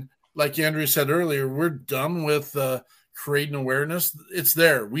 Again, like Andrea said earlier, we're done with creating awareness. It's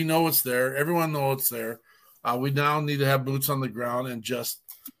there. We know it's there. Everyone knows it's there. We now need to have boots on the ground and just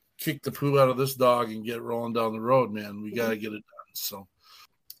kick the poo out of this dog and get rolling down the road, man. We got to get it done. So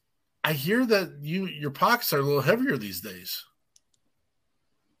I hear that your pockets are a little heavier these days.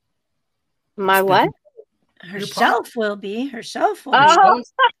 My what? Her shelf will be. Her shelf will be.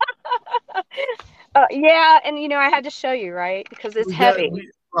 Yeah, and I had to show you, right? Because it's heavy.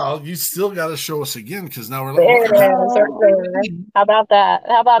 Well, you still got to show us again because now we're like, how about that?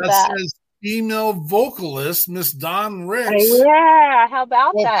 That says female vocalist, Miss Dawn Rix. Yeah, how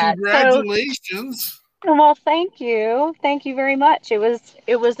about that? Congratulations. Well, thank you very much. It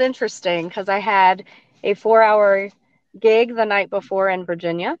was interesting because I had a 4-hour gig the night before in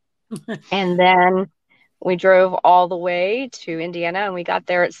Virginia, and then we drove all the way to Indiana, and we got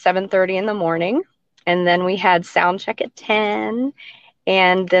there at 7:30 in the morning, and then we had sound check at 10.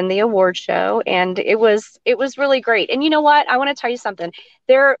 And then the award show, and it was really great. And you know what? I want to tell you something.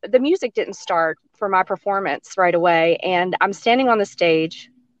 The music didn't start for my performance right away, and I'm standing on the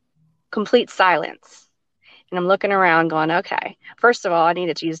stage, complete silence, and I'm looking around, going, "Okay." First of all, I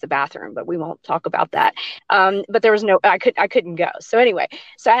needed to use the bathroom, but we won't talk about that. But there was I couldn't go. So anyway,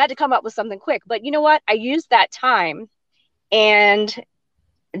 I had to come up with something quick. But you know what? I used that time and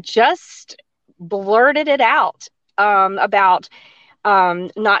just blurted it out about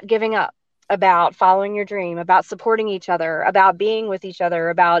not giving up, about following your dream, about supporting each other, about being with each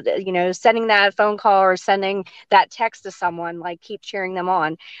other, about, sending that phone call or sending that text to someone, like keep cheering them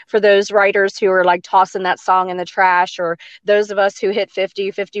on. For those writers who are like tossing that song in the trash, or those of us who hit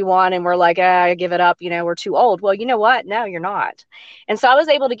 50, 51 and we're like, I give it up, we're too old. Well, you know what? No, you're not. And so I was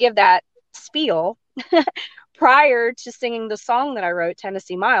able to give that spiel prior to singing the song that I wrote,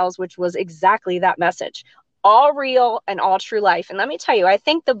 Tennessee Miles, which was exactly that message. All real and all true life. And let me tell you, I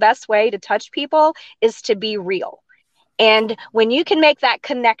think the best way to touch people is to be real. And when you can make that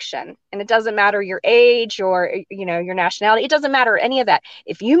connection, and it doesn't matter your age or, you know, your nationality, it doesn't matter any of that.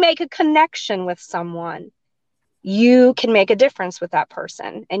 If you make a connection with someone, you can make a difference with that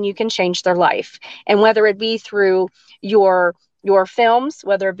person and you can change their life. And whether it be through your films,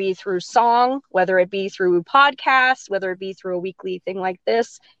 whether it be through song, whether it be through podcasts, whether it be through a weekly thing like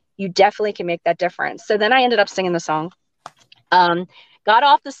this, you definitely can make that difference. So then I ended up singing the song, got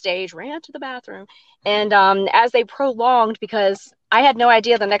off the stage, ran to the bathroom. And as they prolonged, because I had no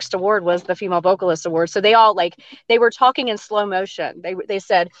idea the next award was the Female Vocalist Award. So they all they were talking in slow motion. They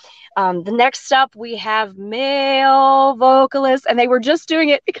said, the next up we have male vocalists. And they were just doing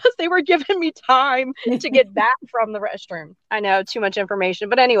it because they were giving me time to get back from the restroom. I know, too much information.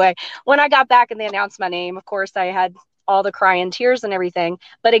 But anyway, when I got back and they announced my name, of course, I had all the crying tears and everything.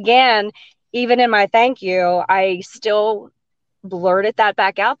 But again, even in my thank you, I still blurted that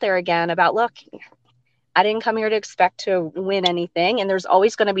back out there again about, look, I didn't come here to expect to win anything. And there's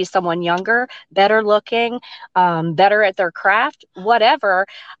always going to be someone younger, better looking, better at their craft, whatever.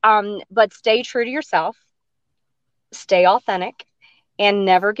 But stay true to yourself, stay authentic, and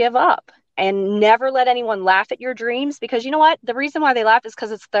never give up. And never let anyone laugh at your dreams, because you know what? The reason why they laugh is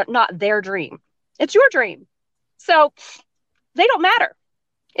because it's not their dream. It's your dream. So they don't matter.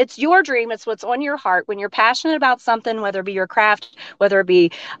 It's your dream. It's what's on your heart. When you're passionate about something, whether it be your craft, whether it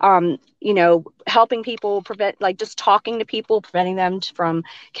be, helping people just talking to people, preventing them from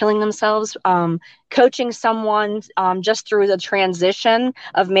killing themselves, coaching someone just through the transition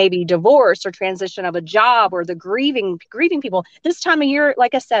of maybe divorce or transition of a job or the grieving people. This time of year,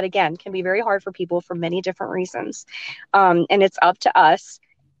 like I said, again, can be very hard for people for many different reasons. And it's up to us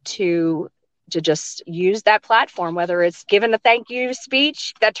to just use that platform, whether it's giving a thank you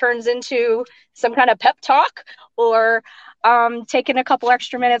speech that turns into some kind of pep talk, or taking a couple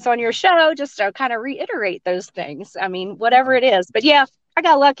extra minutes on your show just to kind of reiterate those things. I mean, whatever it is. But yeah, I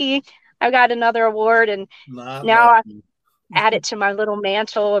got lucky. I got another award, and now I add it to my little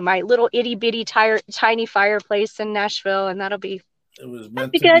mantle and my little itty bitty tiny fireplace in Nashville, and that'll be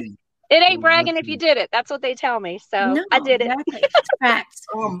good. It ain't bragging if you did it. That's what they tell me. So no, I did it. Exactly. It's fact.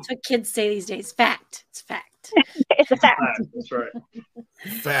 That's what kids say these days. Fact. It's fact. It's a fact. That's right.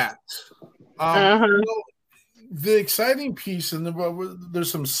 Fact. The exciting piece, and there's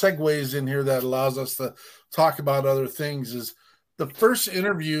some segues in here that allows us to talk about other things, is the first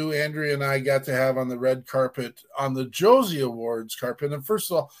interview Andrea and I got to have on the red carpet, on the Josie Awards carpet. And first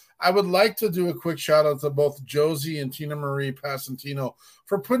of all, I would like to do a quick shout out to both Josie and Tina Marie Passantino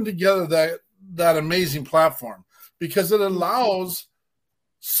for putting together that amazing platform, because it allows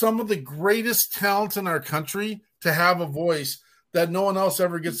some of the greatest talent in our country to have a voice that no one else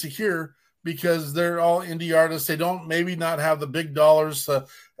ever gets to hear, because they're all indie artists. They don't maybe not have the big dollars to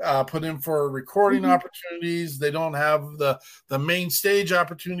put in for recording opportunities. They don't have the main stage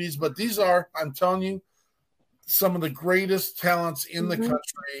opportunities, but these are, I'm telling you, some of the greatest talents in the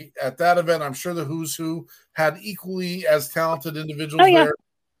country at that event. I'm sure the Who's Who had equally as talented individuals there.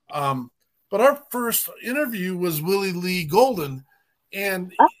 But our first interview was Willie Lee Golden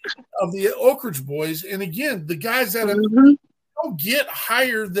and of the Oak Ridge Boys. And again, the guys that don't get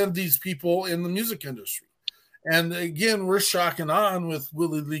higher than these people in the music industry. And again, we're shocking on with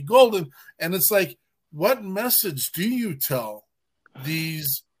Willie Lee Golden. And it's like, what message do you tell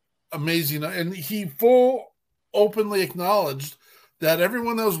these amazing? And he openly acknowledged that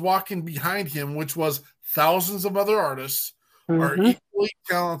everyone that was walking behind him, which was thousands of other artists, are equally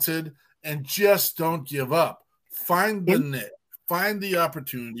talented and just don't give up. Find the niche, find the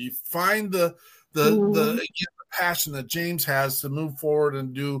opportunity, find the passion that James has to move forward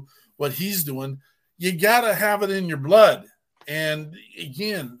and do what he's doing. You got to have it in your blood. And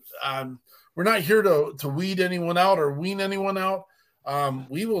again, we're not here to weed anyone out or wean anyone out.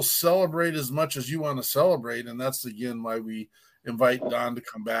 We will celebrate as much as you want to celebrate. And that's, again, why we invite Dawn to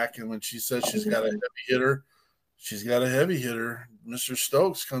come back. And when she says she's got a heavy hitter, she's got a heavy hitter. Mr.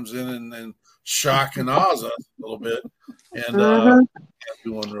 Stokes comes in and shock and awes us a little bit. And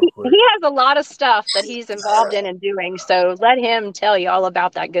do one real quick. He has a lot of stuff that he's involved in and doing. So let him tell you all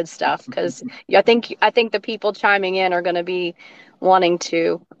about that good stuff, because I think the people chiming in are going to be wanting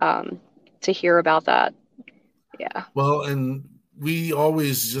to hear about that. Yeah. Well, and we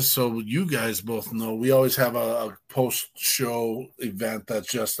always, just so you guys both know, we always have a post-show event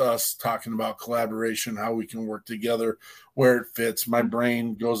that's just us talking about collaboration, how we can work together, where it fits. My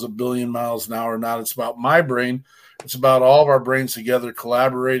brain goes a billion miles an hour. Not it's about my brain. It's about all of our brains together,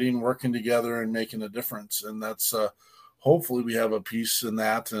 collaborating, working together, and making a difference. And that's hopefully we have a piece in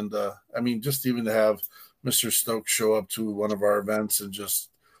that. And I mean, just even to have Mr. Stokes show up to one of our events and just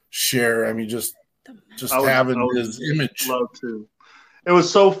share. I mean, just having his image. Love to. It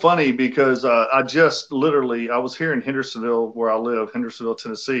was so funny because I was here in Hendersonville, where I live, Hendersonville,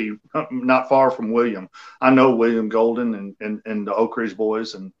 Tennessee, not far from William. I know William Golden and the Oak Ridge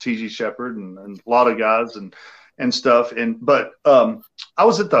Boys and T.G. Shepard and a lot of guys and stuff. But I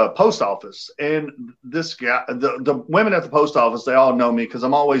was at the post office, and this guy, the women at the post office, they all know me because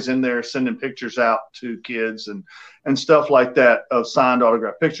I'm always in there sending pictures out to kids and stuff like that of signed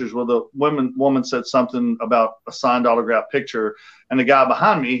autograph pictures. Well, the woman said something about a signed autograph picture, and the guy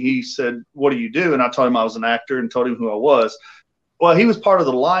behind me, he said, "What do you do?" And I told him I was an actor and told him who I was. Well, he was part of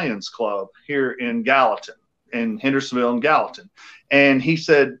the Lions Club here in Gallatin, in Hendersonville and Gallatin. And he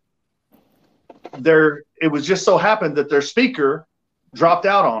said it was just so happened that their speaker dropped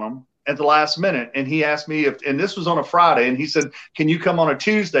out on them at the last minute. And he asked me and this was on a Friday, and he said, "Can you come on a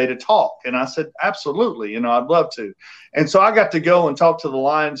Tuesday to talk?" And I said, "Absolutely. I'd love to." And so I got to go and talk to the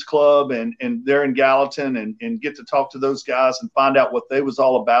Lions Club and they're in Gallatin and get to talk to those guys and find out what they was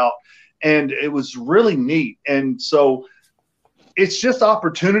all about. And it was really neat. And so it's just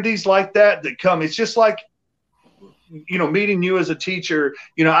opportunities like that come. It's just like, meeting you as a teacher.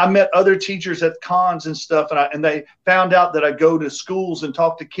 I met other teachers at cons and stuff, and they found out that I go to schools and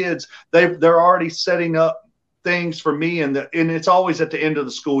talk to kids. They're already setting up things for me, and it's always at the end of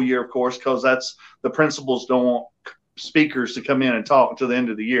the school year, of course, because that's the principals don't want speakers to come in and talk until the end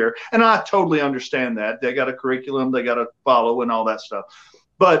of the year, and I totally understand that. They got a curriculum they got to follow and all that stuff.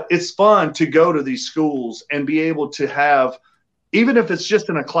 But it's fun to go to these schools and be able to have, even if it's just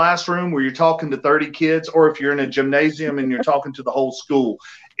in a classroom where you're talking to 30 kids, or if you're in a gymnasium and you're talking to the whole school,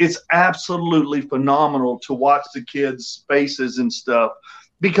 it's absolutely phenomenal to watch the kids' faces and stuff,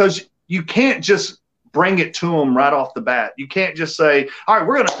 because you can't just bring it to them right off the bat. You can't just say, "All right,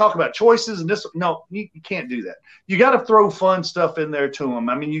 we're going to talk about choices and this." No, you can't do that. You got to throw fun stuff in there to them.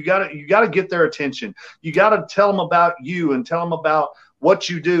 I mean, you got to get their attention. You got to tell them about you and tell them about what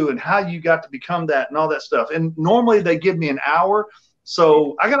you do and how you got to become that and all that stuff. And normally they give me an hour,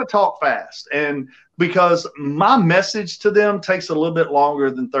 so I got to talk fast. And because my message to them takes a little bit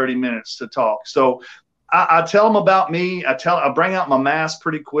longer than 30 minutes to talk. So I tell them about me. I bring out my mask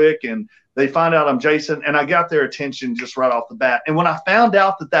pretty quick, and they find out I'm Jason, and I got their attention just right off the bat. And when I found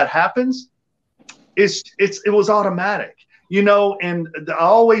out that happens, it was automatic, and I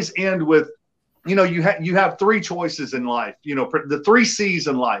always end with, you have three choices in life, the 3 C's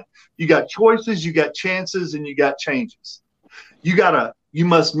in life. You got choices, you got chances, and you got changes. You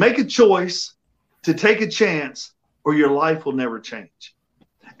must make a choice to take a chance, or your life will never change.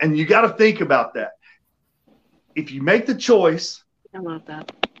 And you got to think about that. If you make the choice, I love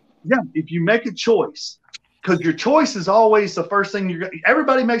that. Yeah. If you make a choice, because your choice is always the first thing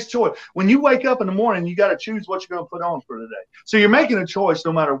everybody makes a choice. When you wake up in the morning, you got to choose what you're going to put on for the day. So you're making a choice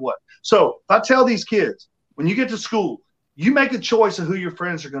no matter what. So if I tell these kids, when you get to school, you make a choice of who your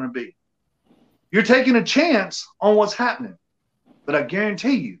friends are going to be. You're taking a chance on what's happening, but I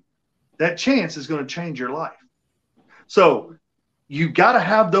guarantee you that chance is going to change your life. So you got to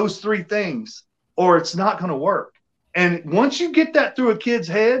have those 3 things, or it's not going to work. And once you get that through a kid's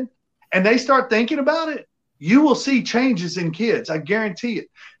head and they start thinking about it, you will see changes in kids. I guarantee it.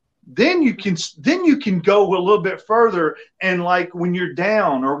 Then you can go a little bit further, and like when you're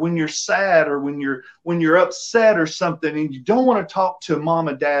down or when you're sad or when you're upset or something, and you don't want to talk to mom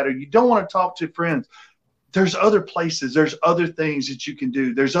and dad, or you don't want to talk to friends, there's other places, there's other things that you can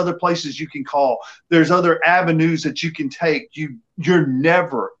do. There's other places you can call. There's other avenues that you can take. You're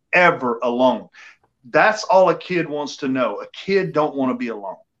never, ever alone. That's all a kid wants to know. A kid don't want to be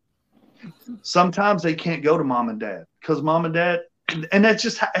alone. Sometimes they can't go to mom and dad because mom and dad, and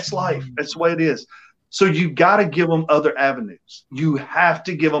it's life. That's the way it is. So you got to give them other avenues. You have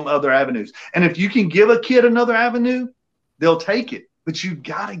to give them other avenues. And if you can give a kid another avenue, they'll take it, but you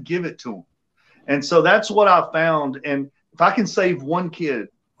got to give it to them. And so that's what I found. And if I can save one kid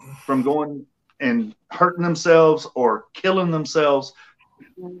from going and hurting themselves or killing themselves,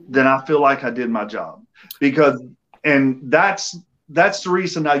 then I feel like I did my job. And that's the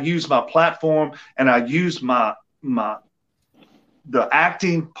reason I use my platform, and I use the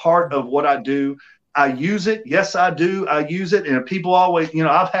acting part of what I do. I use it. Yes, I do. I use it. And people always,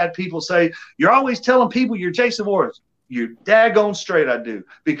 I've had people say, "You're always telling people you're Jason Vorhees." You daggone straight I do,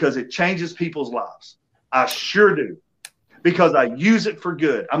 because it changes people's lives. I sure do. Because I use it for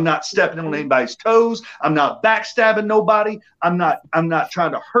good. I'm not stepping on anybody's toes. I'm not backstabbing nobody. I'm not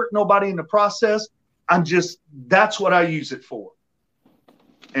trying to hurt nobody in the process. That's what I use it for.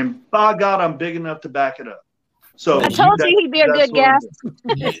 And by God, I'm big enough to back it up. So I told you he'd be a good guest.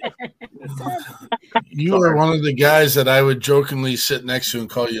 You are one of the guys that I would jokingly sit next to and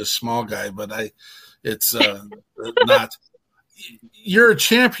call you a small guy, but it's not. You're a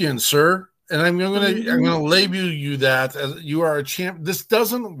champion, sir, and I'm gonna label you that as you are a champ. This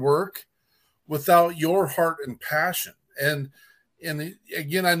doesn't work without your heart and passion. And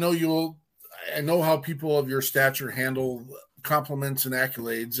again, I know how people of your stature handle compliments and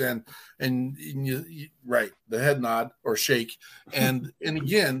accolades, and you right, the head nod or shake, and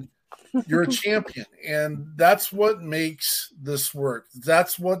again, you're a champion, and that's what makes this work.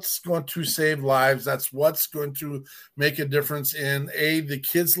 That's what's going to save lives. That's what's going to make a difference in the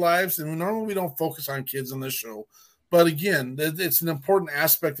kids' lives. And normally we don't focus on kids on this show, but again, it's an important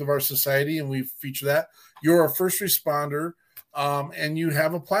aspect of our society, and we feature that. You're a first responder, and you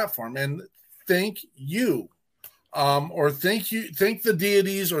have a platform, and thank you. Or thank the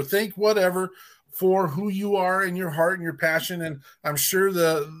deities, or thank whatever for who you are and your heart and your passion. And I'm sure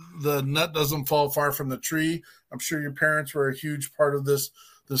the nut doesn't fall far from the tree. I'm sure your parents were a huge part of this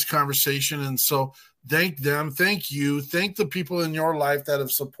conversation. And so thank them. Thank you. Thank the people in your life that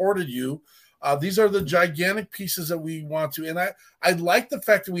have supported you. These are the gigantic pieces that we want to. And I like the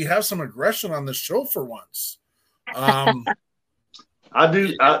fact that we have some aggression on the show for once. I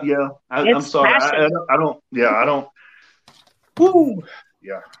do. I'm sorry. I don't. Woo.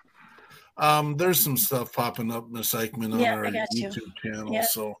 Yeah. There's some stuff popping up, Miss Eichmann, on our YouTube channel. Yep.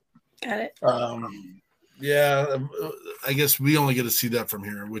 So got it. I guess we only get to see that from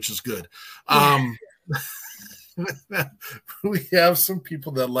here, which is good. We have some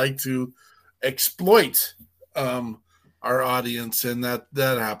people that like to exploit our audience, and that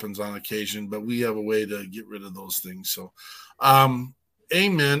happens on occasion, but we have a way to get rid of those things. So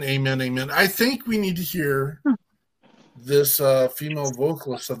amen. I think we need to hear this female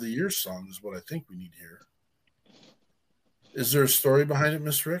vocalist of the year song is what I think we need to hear. Is there a story behind it,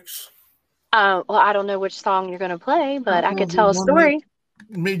 Miss Rix? Well, I don't know which song you're going to play, but I could tell a story.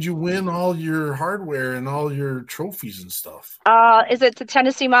 Made you win all your hardware and all your trophies and stuff. Is it the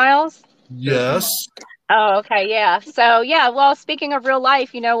Tennessee Miles? Yes. Oh, okay, yeah. So, yeah, well, speaking of real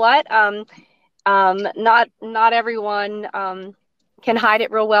life, you know what? Not everyone can hide it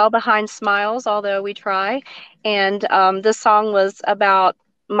real well behind smiles, although we try. And this song was about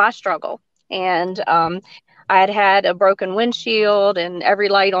my struggle. And I had a broken windshield, and every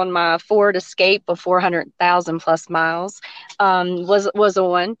light on my Ford Escape of 400,000 plus miles was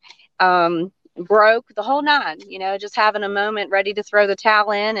on. Broke the whole nine, just having a moment ready to throw the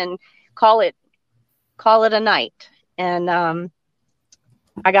towel in and call it a night. And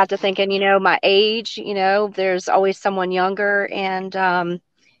I got to thinking, my age, there's always someone younger, and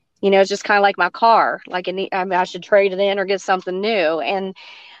it's just kind of like my car, I should trade it in or get something new. And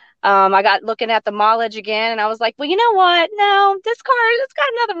I got looking at the mileage again, and I was like, well, you know what? No, this car, it's got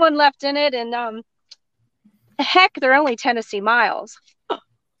another one left in it. And heck, they're only Tennessee Miles.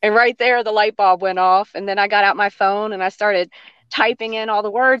 And right there, the light bulb went off. And then I got out my phone and I started typing in all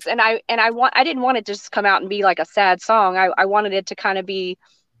the words. And I didn't want it to just come out and be like a sad song. I wanted it to kind of be,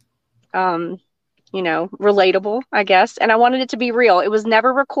 relatable, I guess. And I wanted it to be real. It was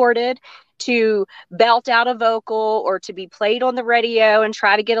never recorded to belt out a vocal or to be played on the radio and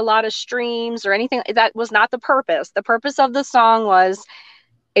try to get a lot of streams or anything. That was not the purpose. The purpose of the song was,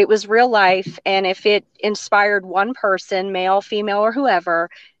 it was real life. And if it inspired one person, male, female, or whoever,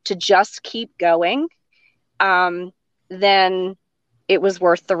 to just keep going, then it was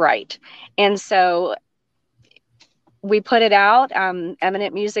worth the write. And so we put it out.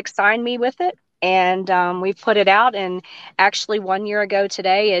 Eminent Music signed me with it. And we put it out, and actually 1 year ago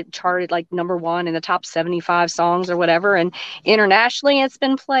today, it charted like #1 in the top 75 songs or whatever. And internationally, it's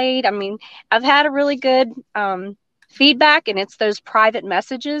been played. I mean, I've had a really good feedback, and it's those private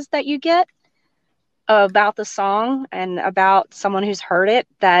messages that you get about the song and about someone who's heard it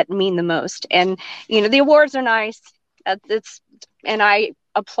that mean the most. And, the awards are nice. And I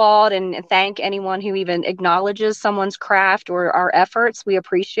applaud and thank anyone who even acknowledges someone's craft or our efforts. We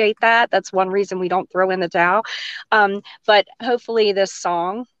appreciate that. That's one reason we don't throw in the towel. But hopefully this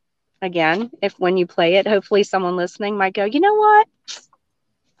song, again, when you play it, hopefully someone listening might go, you know what?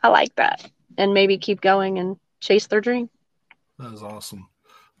 I like that. And maybe keep going and chase their dream. That is awesome.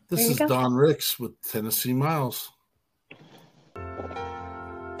 This is Dawn Rix with Tennessee Miles.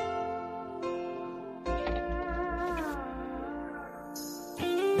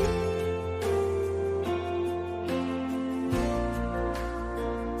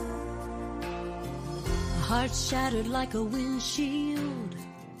 heart shattered like a windshield.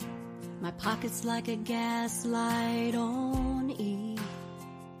 My pockets like a gaslight on E.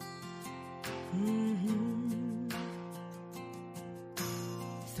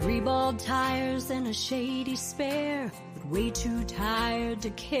 Three bald tires and a shady spare, but way too tired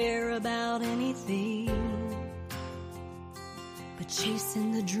to care about anything but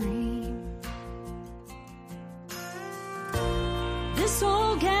chasing the dream. This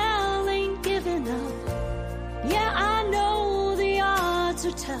old gal ain't giving up. Yeah, I know the odds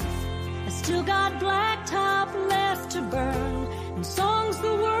are tough. I still got blacktop left to burn and songs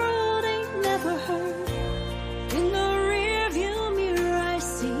the world ain't never heard. In the rearview mirror I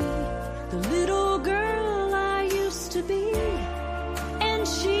see the little girl I used to be, and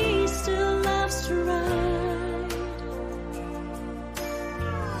she still loves to ride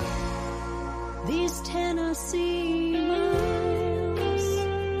these Tennessee miles.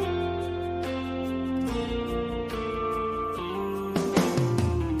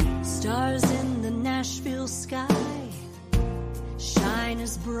 Stars in the Nashville sky shine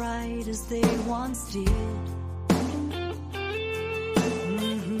as bright as they once did.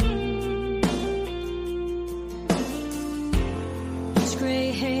 Each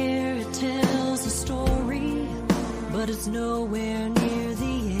gray hair, it tells a story, but it's nowhere near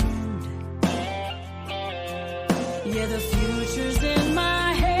the end. Yeah, the future's in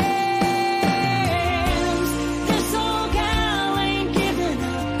my hands. This old gal ain't giving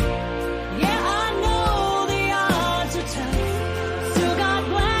up. Yeah, I know the odds are tough. Still got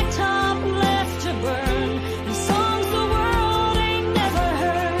blacktop left to burn and songs the world ain't never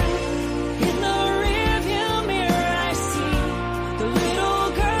heard. In the rearview mirror I see the little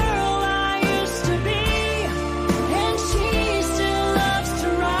girl I used to be, and she still loves to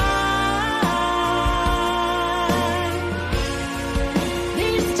ride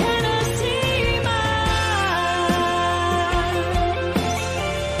these Tennessee miles.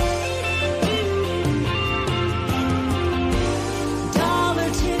 Dollar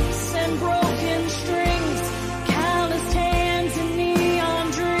tips and broken strings, calloused hands and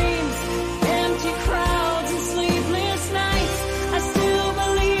neon dreams, empty crowds and sleepless nights. I still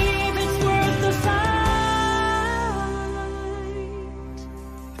believe it's worth the fight.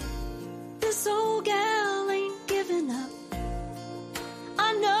 This old gal ain't giving up.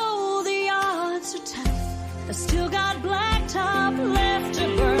 I know the odds are tough. I still got blacktop left to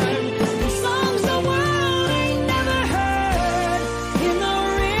burn and songs the world ain't never heard. In the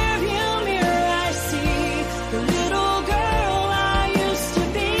rearview mirror I see the little girl I used to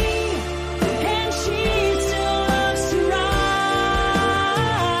be, and she still loves to ride.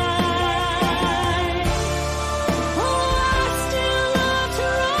 Oh, I still love to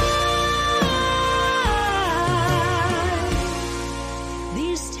ride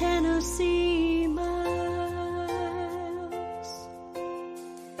these Tennessee miles.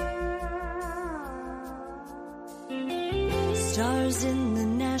 Stars in the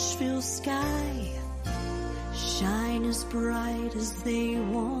Nashville sky shine as bright as they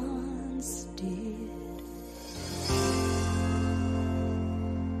once did.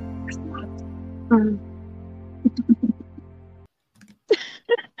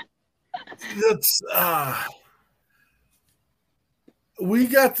 That's we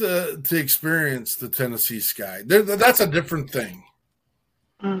got to experience the Tennessee sky. That's a different thing.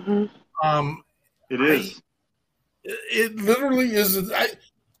 It is. It literally is.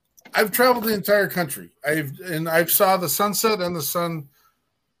 I've traveled the entire country. I've saw the sunset and the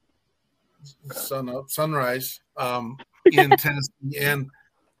sunrise in Tennessee, and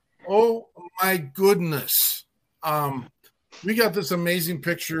oh my goodness, we got this amazing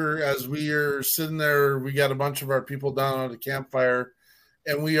picture as we are sitting there. We got a bunch of our people down on the campfire,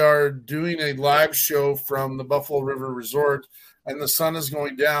 and we are doing a live show from the Buffalo River Resort, and the sun is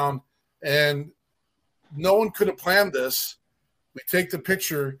going down, and no one could have planned this. We take the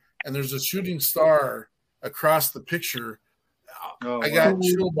picture, and there's a shooting star across the picture. I got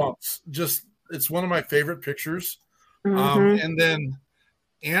chill bumps. Just, it's one of my favorite pictures. And then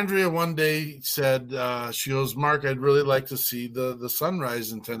Andrea one day said, she goes, Mark, I'd really like to see the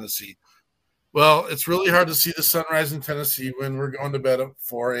sunrise in Tennessee. Well, it's really hard to see the sunrise in Tennessee when we're going to bed at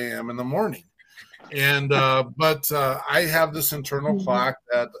 4 a.m. in the morning. And but I have this internal clock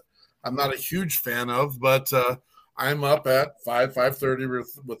that I'm not a huge fan of, but I'm up at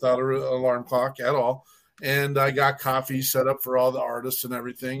 5:30 without an alarm clock at all. And I got coffee set up for all the artists and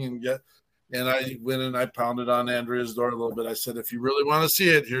everything. And I went and I pounded on Andrea's door a little bit. I said, if you really want to see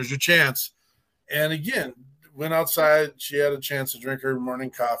it, here's your chance. And again, went outside. She had a chance to drink her morning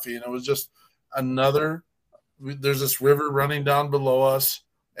coffee. And it was just there's this river running down below us,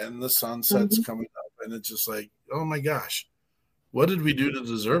 and the sunset's coming up. and it's just like, oh my gosh, what did we do to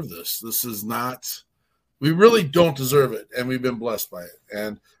deserve this? This is not, we really don't deserve it, and we've been blessed by it.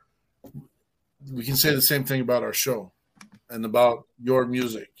 And we can say the same thing about our show and about your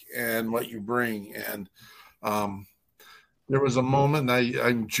music and what you bring. And there was a moment, and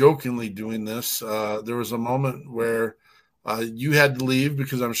I'm jokingly doing this, there was a moment where you had to leave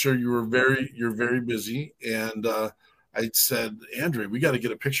because I'm sure you're very busy. And I said, Andrea, we got to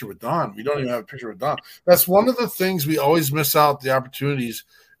get a picture with Dawn. We don't even have a picture with Dawn. That's one of the things we always miss out, the opportunities,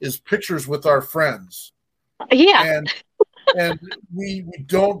 is pictures with our friends. Yeah. And we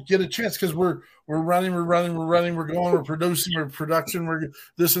don't get a chance because we're running, we're going, we're producing, we're production, we're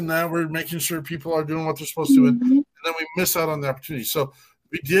this and that. We're making sure people are doing what they're supposed to, and then we miss out on the opportunity. So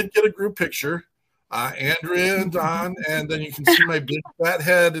we did get a group picture, Andrea and Dawn, and then you can see my big fat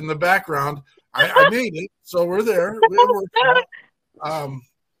head in the background. I made it, so we're there.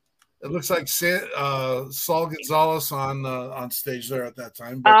 It looks like Saul Gonzalez on stage there at that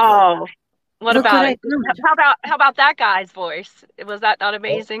time. But, what about it? How about that guy's voice? Was that not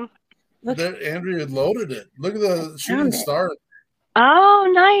amazing? Andrea had loaded it. Look at the shooting star.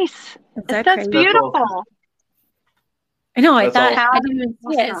 Oh, nice. That's beautiful. I know. I thought I didn't even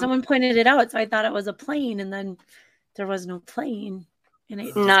see it. Someone pointed it out, so I thought it was a plane, and then there was no plane, and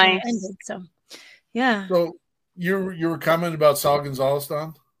it just ended. So, yeah. So you were commenting about Saul Gonzalez,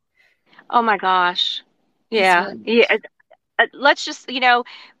 Don? Oh my gosh, yeah. Let's just,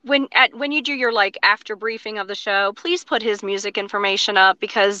 when you do your like after briefing of the show, please put his music information up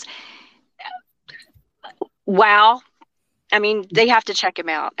because, wow, I mean, they have to check him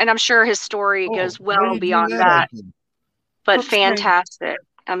out, and I'm sure his story goes well beyond that. But fantastic,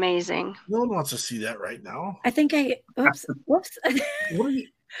 amazing. No one wants to see that right now. I think whoops. What are you?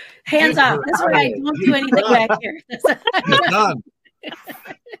 Hands off. That's why I don't do anything back here. Done.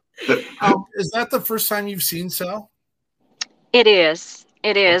 Is that the first time you've seen Sal? It is.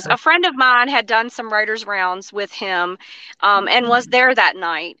 A friend of mine had done some writers rounds with him and was there that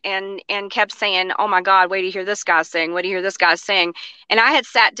night and kept saying, oh my God, wait to hear this guy sing. Wait to hear this guy sing. And I had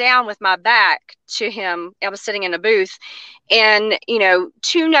sat down with my back to him. I was sitting in a booth and,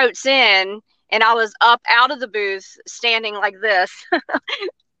 2 notes in, and I was up out of the booth standing like this,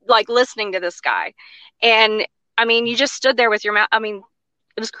 like listening to this guy. And I mean, you just stood there with your mouth. I mean,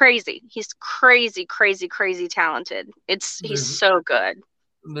 it was crazy. He's crazy, crazy, crazy talented. He's so good.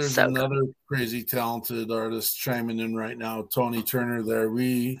 There's another crazy talented artist chiming in right now, Tony Turner. There,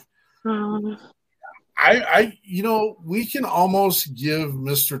 we can almost give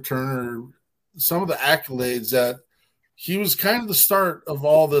Mr. Turner some of the accolades that he was kind of the start of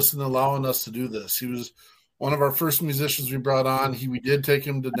all this and allowing us to do this. He was one of our first musicians we brought on. We did take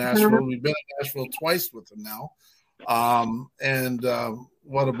him to Nashville. We've been in Nashville twice with him now.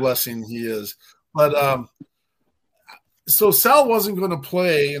 What a blessing he is. But so Sal wasn't going to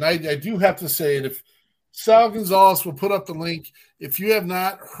play, and I do have to say it. If Sal Gonzalez will put up the link, if you have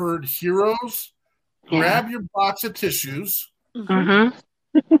not heard Heroes, grab your box of tissues and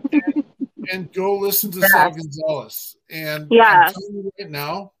go listen to Sal Gonzalez. And I'm telling you right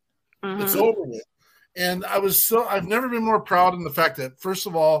now, it's over with. And I've never been more proud in the fact that, first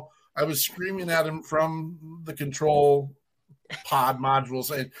of all, I was screaming at him from the control pod module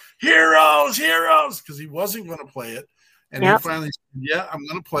saying, Heroes, because he wasn't going to play it. And he finally said, yeah, I'm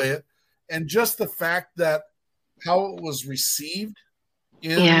going to play it. And just the fact that how it was received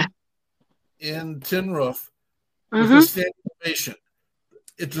in Tin Roof with the standing ovation,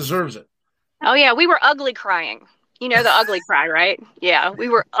 it deserves it. Oh, yeah, we were ugly crying. You know the ugly cry, right? Yeah, we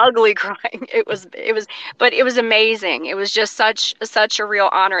were ugly crying. It was amazing. It was just such a real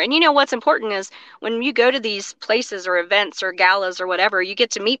honor. And you know what's important is when you go to these places or events or galas or whatever, you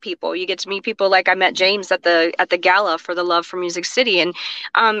get to meet people. You get to meet people like I met James at the gala for the Love for Music City, and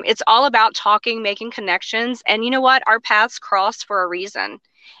it's all about talking, making connections. And you know what? Our paths cross for a reason.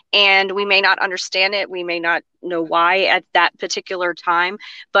 And we may not understand it. We may not know why at that particular time,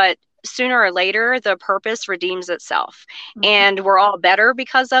 but sooner or later, the purpose redeems itself, and we're all better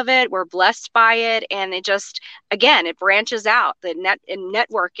because of it. We're blessed by it, and it just, again, it branches out. In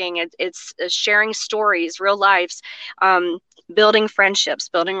networking, it's sharing stories, real lives, building friendships,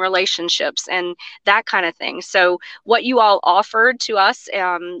 building relationships, and that kind of thing. So, what you all offered to us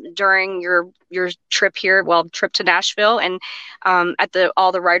during your trip here, trip to Nashville, and at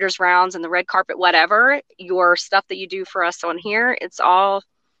all the writers' rounds and the red carpet, whatever, your stuff that you do for us on here, it's all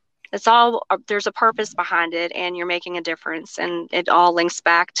there's a purpose behind it, and you're making a difference, and it all links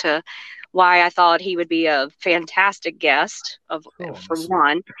back to why I thought he would be a fantastic guest for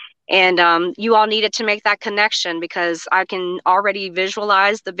one. And you all needed to make that connection because I can already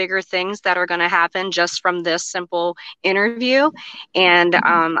visualize the bigger things that are going to happen just from this simple interview. And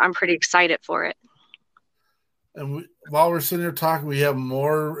I'm pretty excited for it. And while we're sitting here talking, we have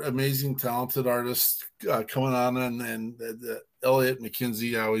more amazing, talented artists coming on, and Elliot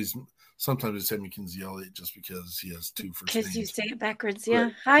McKenzie. Sometimes I say McKenzie Elliott just because he has two first names. Because you say it backwards, yeah.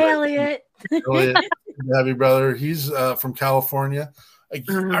 Right. Hi, Elliot. Elliot, have you, brother? He's from California.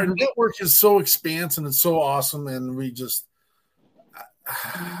 Our network is so expansive and it's so awesome, and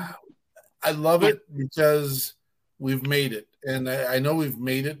I love it because we've made it, and I know we've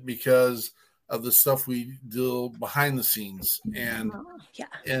made it because of the stuff we do behind the scenes, and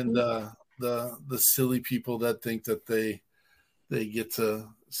the silly people that think that they get to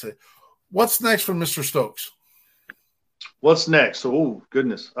say, what's next for Mr. Stokes? What's next? Oh,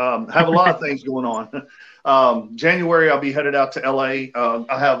 goodness. Have a lot of things going on. January, I'll be headed out to LA.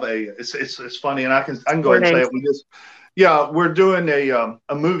 I have it's funny, and I can go ahead and say it. We're doing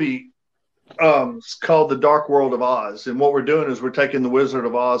a movie. It's called The Dark World of Oz. And what we're doing is we're taking the Wizard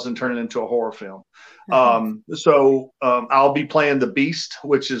of Oz and turning it into a horror film. So I'll be playing the Beast,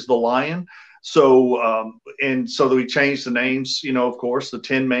 which is the lion. So that we changed the names, of course, the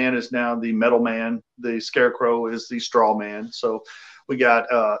Tin Man is now the Metal Man. The Scarecrow is the Straw Man. So we got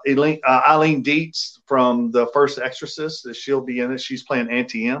Eileen Dietz from the first Exorcist. She'll be in it. She's playing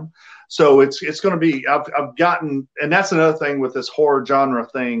Auntie M. So it's going to be, I've gotten, and that's another thing with this horror genre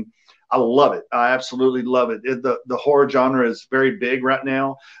thing. I love it. I absolutely love it. The horror genre is very big right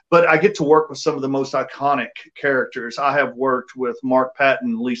now, but I get to work with some of the most iconic characters. I have worked with Mark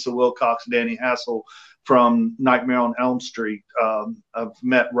Patton, Lisa Wilcox, Danny Hassel from Nightmare on Elm Street. I've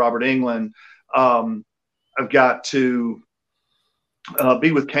met Robert Englund. I've got to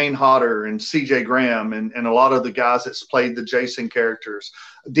be with Kane Hodder and CJ Graham and a lot of the guys that's played the Jason characters.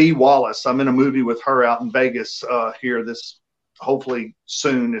 Dee Wallace, I'm in a movie with her out in Vegas here hopefully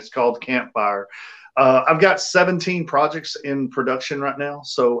soon. It's called Campfire. I've got 17 projects in production right now,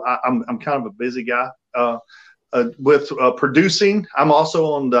 so I'm kind of a busy guy. With producing, I'm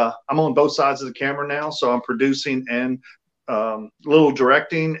on both sides of the camera now, so I'm producing and little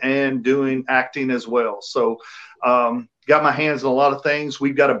directing and doing acting as well. So got my hands in a lot of things.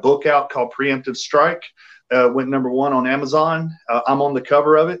 We've got a book out called Preemptive Strike. Went #1 on Amazon. I'm on the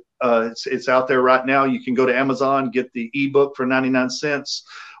cover of it. It's out there right now. You can go to Amazon, get the ebook for 99 cents,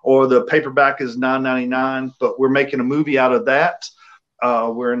 or the paperback is $9.99. But we're making a movie out of that.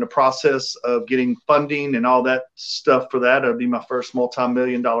 We're in the process of getting funding and all that stuff for that. It'll be my first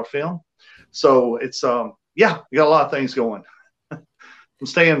multi-million-dollar film. So it's we got a lot of things going. I'm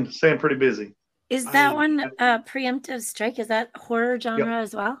staying pretty busy. Is that one Preemptive Strike? Is that horror genre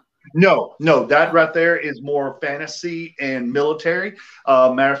as well? No, that right there is more fantasy and military.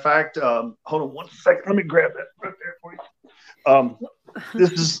 Matter of fact, hold on one second. Let me grab that right there for you.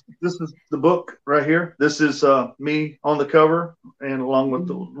 This is the book right here. This is me on the cover and along with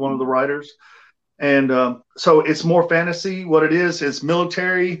one of the writers. And so it's more fantasy. What it is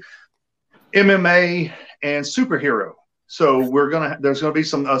military, MMA, and superhero. So there's gonna be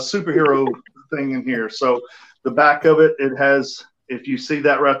some superhero thing in here. So the back of it has. If you see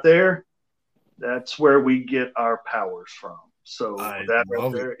that right there, that's where we get our powers from. So that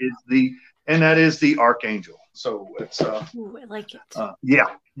right there is the Archangel. So it's ooh, I like it. Yeah.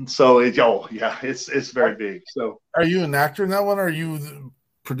 So it's very big. So are you an actor in that one, or are you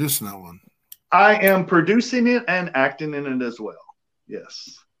producing that one? I am producing it and acting in it as well.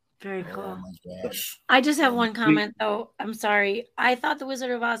 Yes. Very cool. Oh my gosh. I just have one comment though. I'm sorry. I thought The Wizard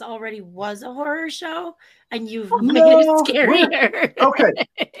of Oz already was a horror show, and you've made it scarier.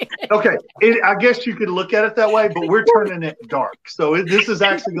 Okay. I guess you could look at it that way, but we're turning it dark. So this is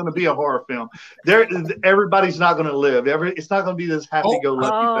actually going to be a horror film. Everybody's not going to live. It's not going to be this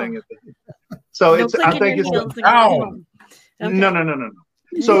happy-go-lucky thing. So I think it's no.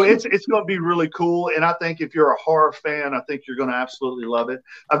 So it's going to be really cool, and I think if you're a horror fan, I think you're going to absolutely love it.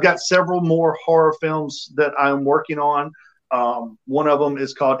 I've got several more horror films that I'm working on. One of them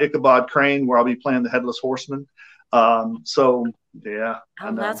is called Ichabod Crane, where I'll be playing the Headless Horseman. That's one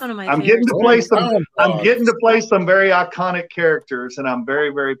of my. I'm getting to play some very iconic characters, and I'm very,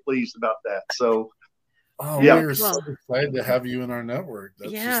 very pleased about that. So, we're so excited to have you in our network.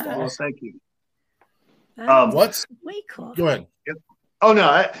 That's just awesome. Well, thank you. What's way cool? Go ahead. Oh no,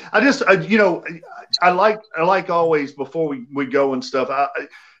 I like always before we go and stuff.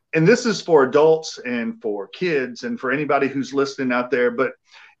 And this is for adults and for kids and for anybody who's listening out there. But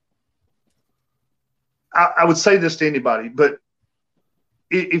I would say this to anybody, but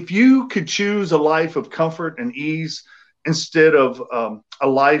if you could choose a life of comfort and ease instead of a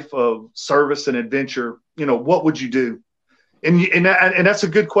life of service and adventure, what would you do? And that's a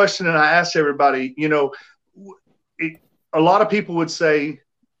good question. And I asked everybody, a lot of people would say,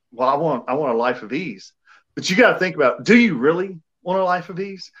 well, I want a life of ease, but you got to think about, do you really want a life of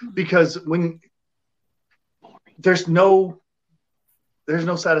ease? Because when there's no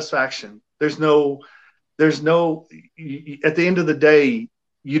satisfaction, there's no, at the end of the day,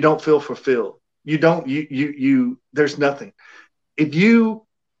 you don't feel fulfilled. There's nothing. If you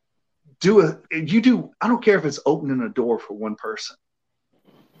do, I don't care if it's opening a door for one person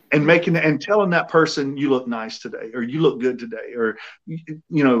and telling that person you look nice today, or you look good today, or,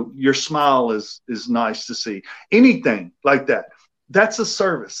 your smile is nice to see, anything like that. That's a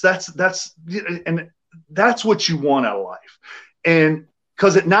service. That's what you want out of life. And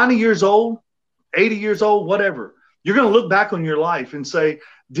because at 90 years old, 80 years old, whatever, you're going to look back on your life and say,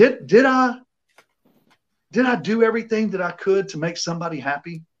 did I do everything that I could to make somebody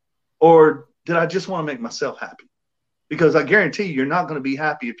happy? Or did I just want to make myself happy? Because I guarantee you're not going to be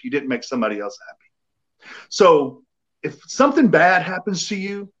happy if you didn't make somebody else happy. So if something bad happens to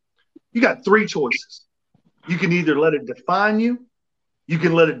you, you got three choices. You can either let it define you, you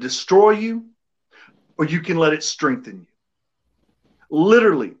can let it destroy you, or you can let it strengthen you.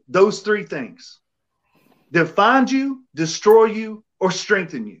 Literally, those three things: define you, destroy you, or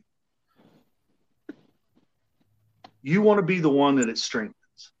strengthen you. You want to be the one that it strengthens.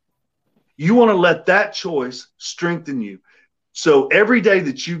 You want to let that choice strengthen you. So every day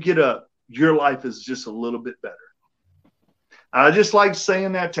that you get up, your life is just a little bit better. I just like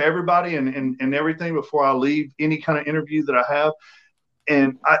saying that to everybody and everything before I leave any kind of interview that I have.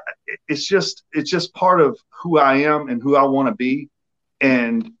 And it's just part of who I am and who I want to be.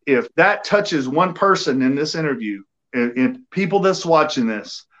 And if that touches one person in this interview, and people that's watching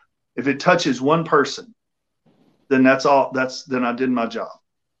this, if it touches one person, then that's all. Then I did my job.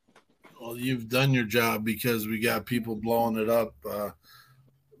 Well, you've done your job, because we got people blowing it up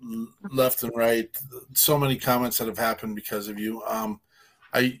left and right. So many comments that have happened because of you.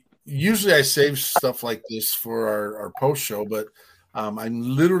 I save stuff like this for our post show, but I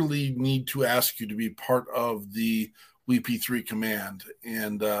literally need to ask you to be part of the WP3 command,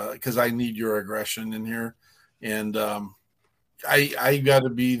 and because I need your aggression in here, and I got to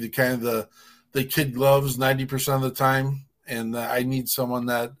be the kind of the kid gloves 90% of the time, and I need someone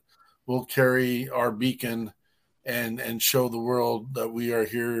that will carry our beacon and show the world that we are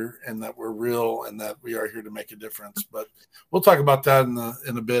here and that we're real and that we are here to make a difference. But we'll talk about that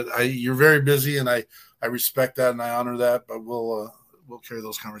in a bit. You're very busy, and I respect that and I honor that, but we'll carry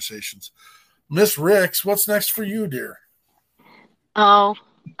those conversations. Miss Rix, what's next for you, dear? Oh,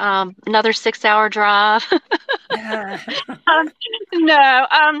 another 6-hour drive. No.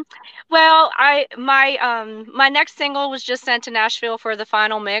 Well, my next single was just sent to Nashville for the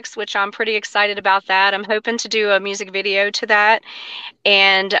final mix, which I'm pretty excited about that. I'm hoping to do a music video to that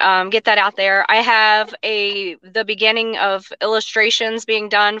and get that out there. I have the beginning of illustrations being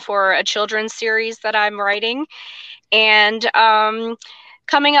done for a children's series that I'm writing, and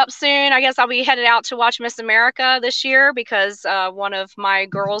coming up soon, I guess I'll be headed out to watch Miss America this year, because one of my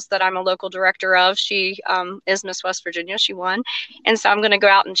girls that I'm a local director of, she is Miss West Virginia. She won. And so I'm going to go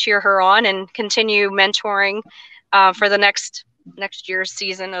out and cheer her on and continue mentoring for the next year's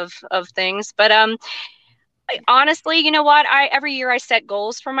season of things. But honestly, you know what? Every year I set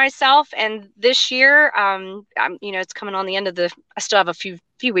goals for myself. And this year, it's coming on the end of I still have a few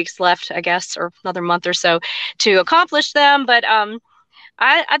weeks left, I guess, or another month or so to accomplish them. But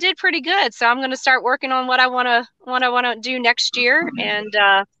I did pretty good, so I'm going to start working on what I want to do next year, and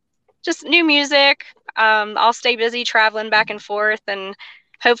just new music. I'll stay busy traveling back and forth, and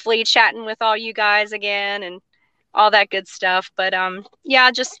hopefully chatting with all you guys again, and all that good stuff. But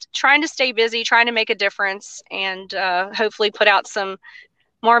just trying to stay busy, trying to make a difference, and hopefully put out some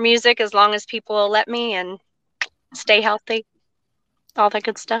more music as long as people will let me, and stay healthy. All that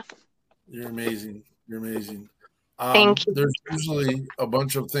good stuff. You're amazing. Thank you. There's usually a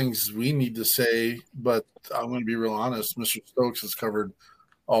bunch of things we need to say, but I'm going to be real honest. Mr. Stokes has covered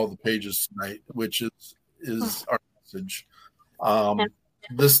all the pages tonight, which is our message.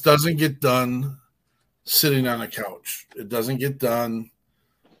 This doesn't get done sitting on a couch. It doesn't get done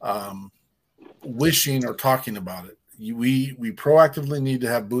wishing or talking about it. We proactively need to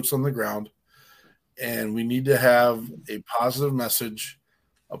have boots on the ground, and we need to have a positive message,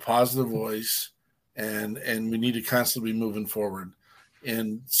 a positive voice, and we need to constantly be moving forward.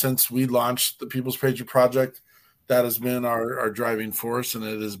 And since we launched the People's Patriot Project, that has been our driving force, and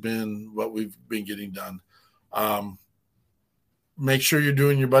it has been what we've been getting done. make sure you're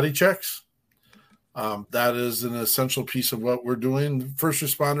doing your buddy checks. That is an essential piece of what we're doing, first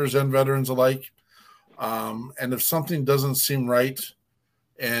responders and veterans alike. And if something doesn't seem right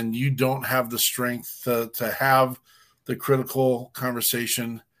and you don't have the strength to have the critical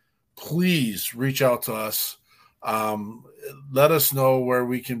conversation, please reach out to us. Let us know where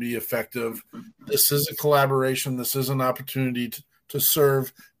we can be effective. This is a collaboration. This is an opportunity to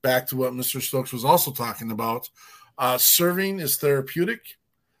serve, back to what Mr. Stokes was also talking about. Serving is therapeutic.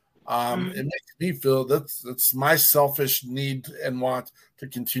 It makes me feel that's my selfish need and want to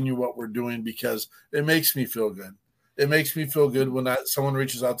continue what we're doing because it makes me feel good. It makes me feel good when someone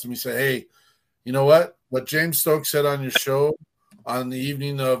reaches out to me and say, hey, you know what James Stokes said on your show on the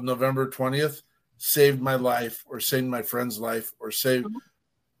evening of November 20th saved my life or saved my friend's life or saved,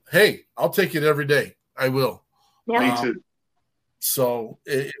 hey, I'll take it every day. I will. Yeah. Me too. So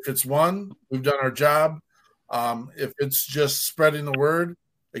if it's one, we've done our job. If it's just spreading the word,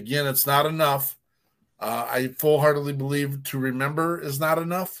 again, it's not enough. I full-heartedly believe to remember is not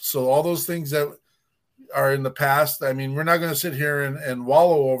enough. So all those things that are in the past, I mean, we're not going to sit here and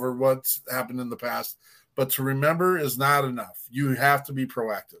wallow over what's happened in the past, but to remember is not enough. You have to be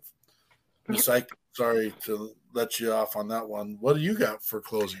proactive. Ms. Ike, sorry to let you off on that one. What do you got for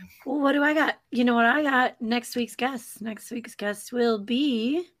closing? Well, what do I got? You know what I got? Next week's guest. Next week's guest will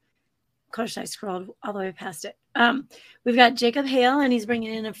be, of course, I scrolled all the way past it. We've got Jacob Hale, and he's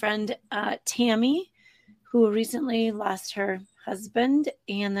bringing in a friend, Tammy, who recently lost her husband.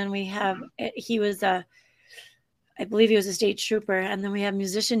 And then we have, I believe he was a state trooper. And then we have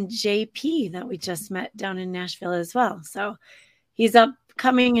musician JP that we just met down in Nashville as well. So he's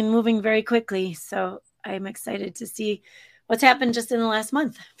upcoming and moving very quickly. So I'm excited to see what's happened just in the last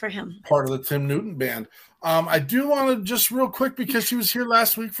month for him. Part of the Tim Newton band. I do want to just real quick, because she was here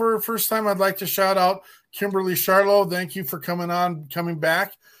last week for her first time, I'd like to shout out Kimberly Charlo. Thank you for coming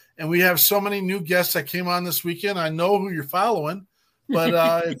back. And we have so many new guests that came on this weekend. I know who you're following,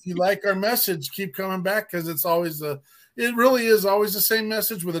 but if you like our message, keep coming back, because it really is always the same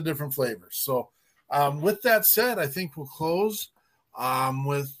message with a different flavor. So with that said, I think we'll close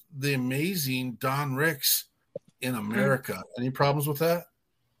with the amazing Dawn Rix, In America. Any problems with that?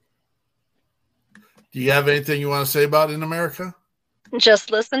 Do you have anything you want to say about In America?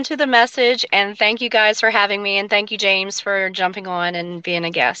 Just listen to the message, and thank you guys for having me, and thank you, James, for jumping on and being a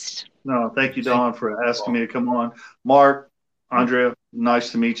guest. No, thank you, Dawn, for asking me to come on. Mark, Andrea,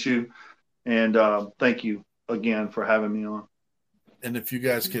 nice to meet you, and thank you again for having me on. And if you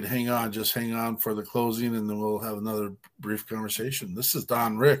guys could hang on, just hang on for the closing, and then we'll have another brief conversation. This is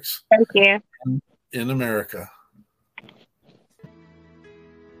Dawn Rix. Thank you. In America.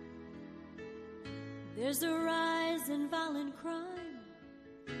 There's a rise in violent crime.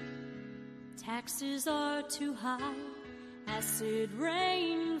 Taxes are too high. Acid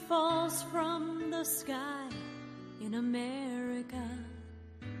rain falls from the sky. In America,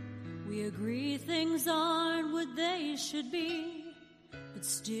 we agree things aren't what they should be, but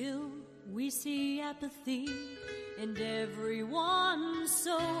still we see apathy, and everyone's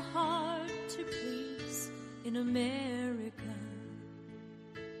so hard to please. In America,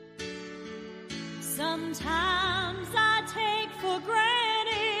 sometimes I take for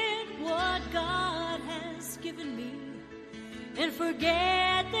granted what God has given me, and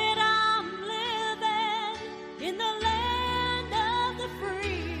forget that I'm living in the land of the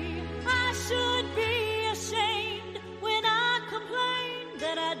free. I should be ashamed when I complain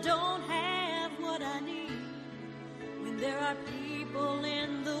that I don't have what I need, when there are people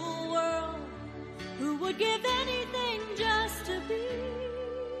in the world who would give anything just to be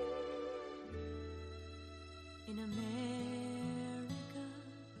in America.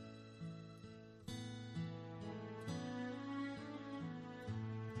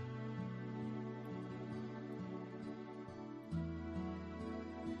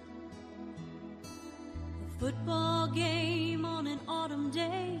 A football game on an autumn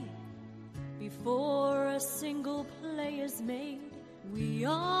day, before a single play is made, we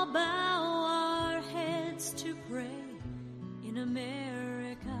all bow our heads to pray. In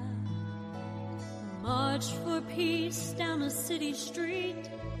America, march for peace down a city street.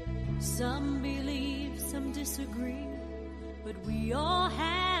 Some believe, some disagree, but we all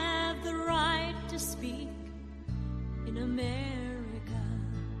have the right to speak. In America,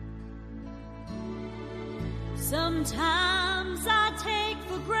 sometimes I take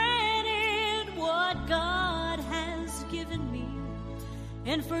for granted what God has given me,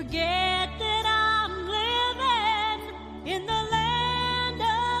 and forget that I'm living in the land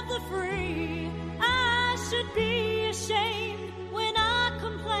of the free. I should be ashamed when I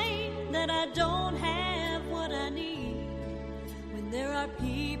complain that I don't have what I need,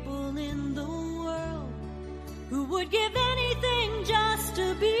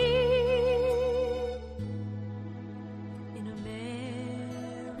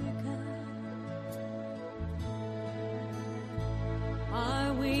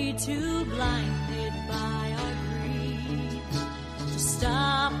 too blinded by our greed to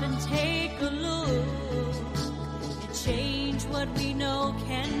stop and take a look and change what we know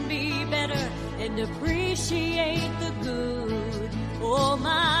can be better and appreciate the good. Oh,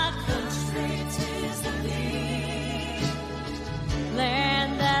 my country, 'tis the thee,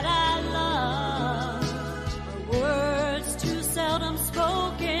 land that I love, are words too seldom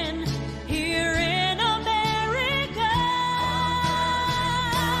spoken here in America.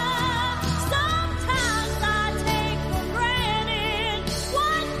 Sometimes I take for granted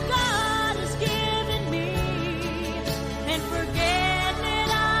what God has given me and forget that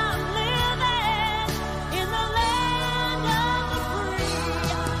I'm living in the land of the free.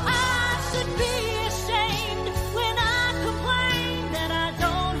 I should be ashamed when I complain that I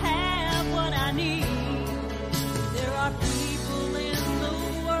don't have what I need. There are people in the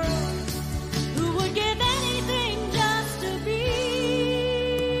world who would give anything just to be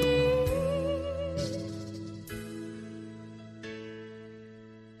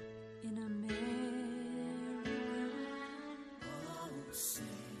in America.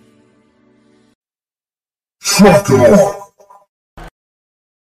 Fuck off.